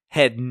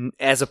had,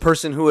 as a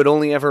person who had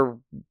only ever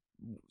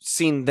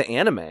seen the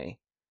anime,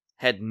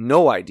 had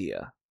no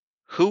idea.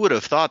 Who would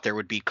have thought there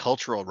would be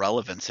cultural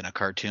relevance in a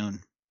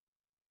cartoon?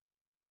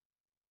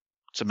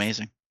 It's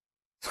amazing.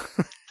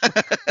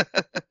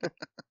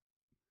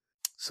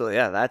 So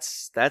yeah,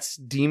 that's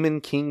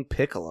Demon King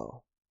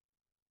Piccolo.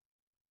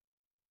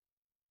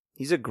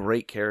 He's a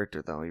great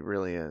character, though. He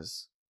really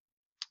is.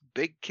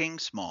 Big King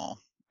Small.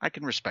 I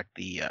can respect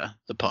the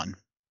pun.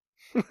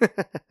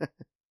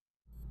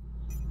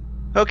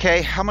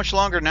 Okay, how much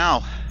longer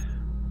now?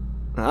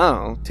 I don't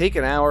know. Take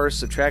an hour,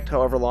 subtract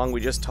however long we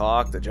just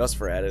talked, adjust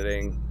for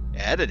editing.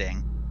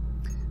 Editing?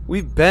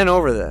 We've been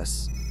over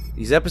this.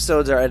 These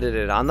episodes are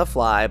edited on the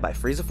fly by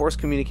Frieza Force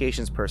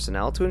Communications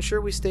personnel to ensure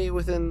we stay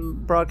within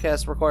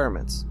broadcast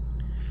requirements.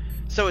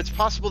 So it's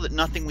possible that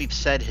nothing we've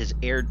said has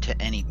aired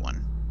to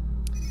anyone.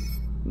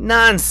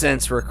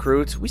 Nonsense,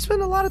 recruit. We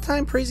spend a lot of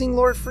time praising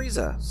Lord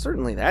Frieza.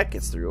 Certainly that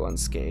gets through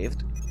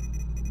unscathed.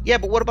 Yeah,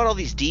 but what about all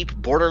these deep,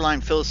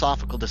 borderline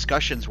philosophical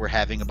discussions we're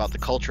having about the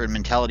culture and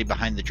mentality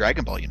behind the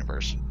Dragon Ball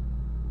universe?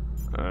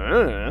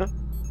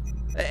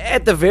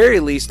 At the very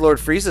least, Lord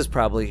Frieza's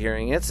probably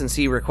hearing it since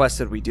he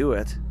requested we do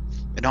it.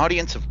 An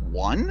audience of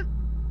one?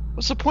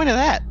 What's the point of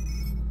that?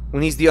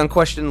 When he's the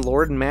unquestioned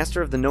lord and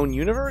master of the known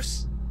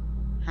universe?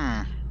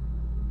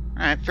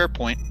 Alright, fair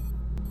point.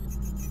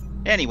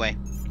 Anyway,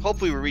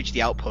 hopefully we reach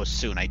the outpost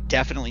soon. I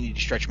definitely need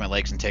to stretch my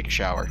legs and take a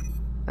shower.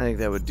 I think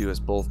that would do us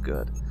both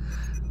good.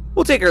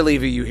 We'll take our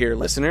leave of you here,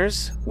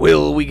 listeners.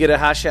 Will we get a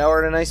hot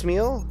shower and a nice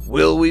meal?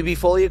 Will we be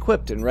fully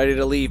equipped and ready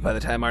to leave by the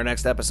time our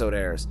next episode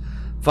airs?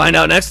 Find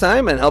out next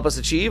time and help us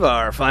achieve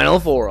our final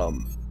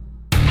forum.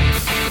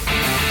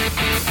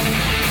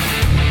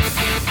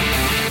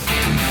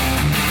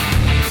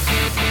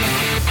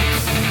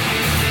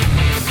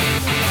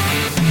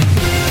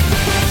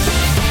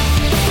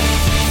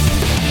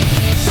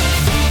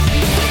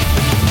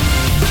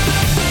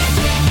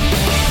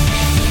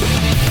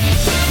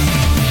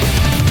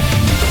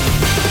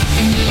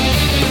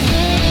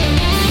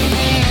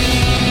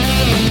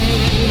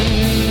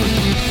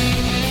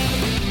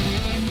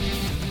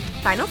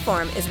 Final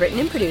Form is written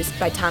and produced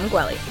by Tom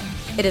Gwelly.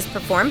 It is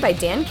performed by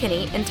Dan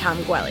Kinney and Tom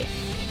Gwelly.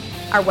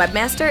 Our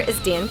webmaster is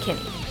Dan Kinney.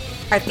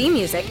 Our theme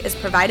music is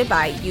provided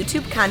by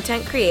YouTube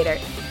content creator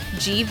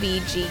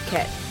GVG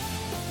Kid.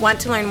 Want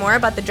to learn more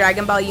about the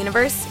Dragon Ball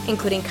universe,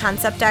 including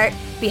concept art,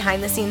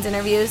 behind-the-scenes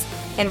interviews,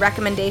 and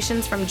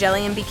recommendations from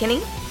Jelly and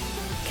Bikini?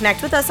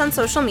 Connect with us on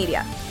social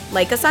media.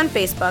 Like us on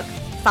Facebook,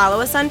 follow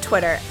us on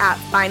Twitter at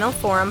Final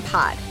Forum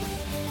Pod.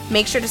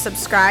 Make sure to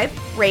subscribe,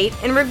 rate,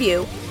 and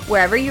review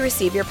wherever you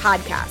receive your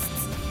podcasts.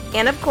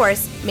 And of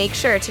course, make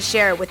sure to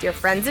share it with your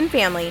friends and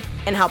family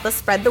and help us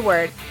spread the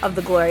word of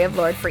the glory of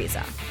Lord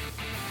Frieza.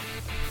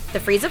 The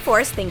Frieza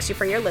Force thanks you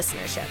for your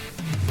listenership.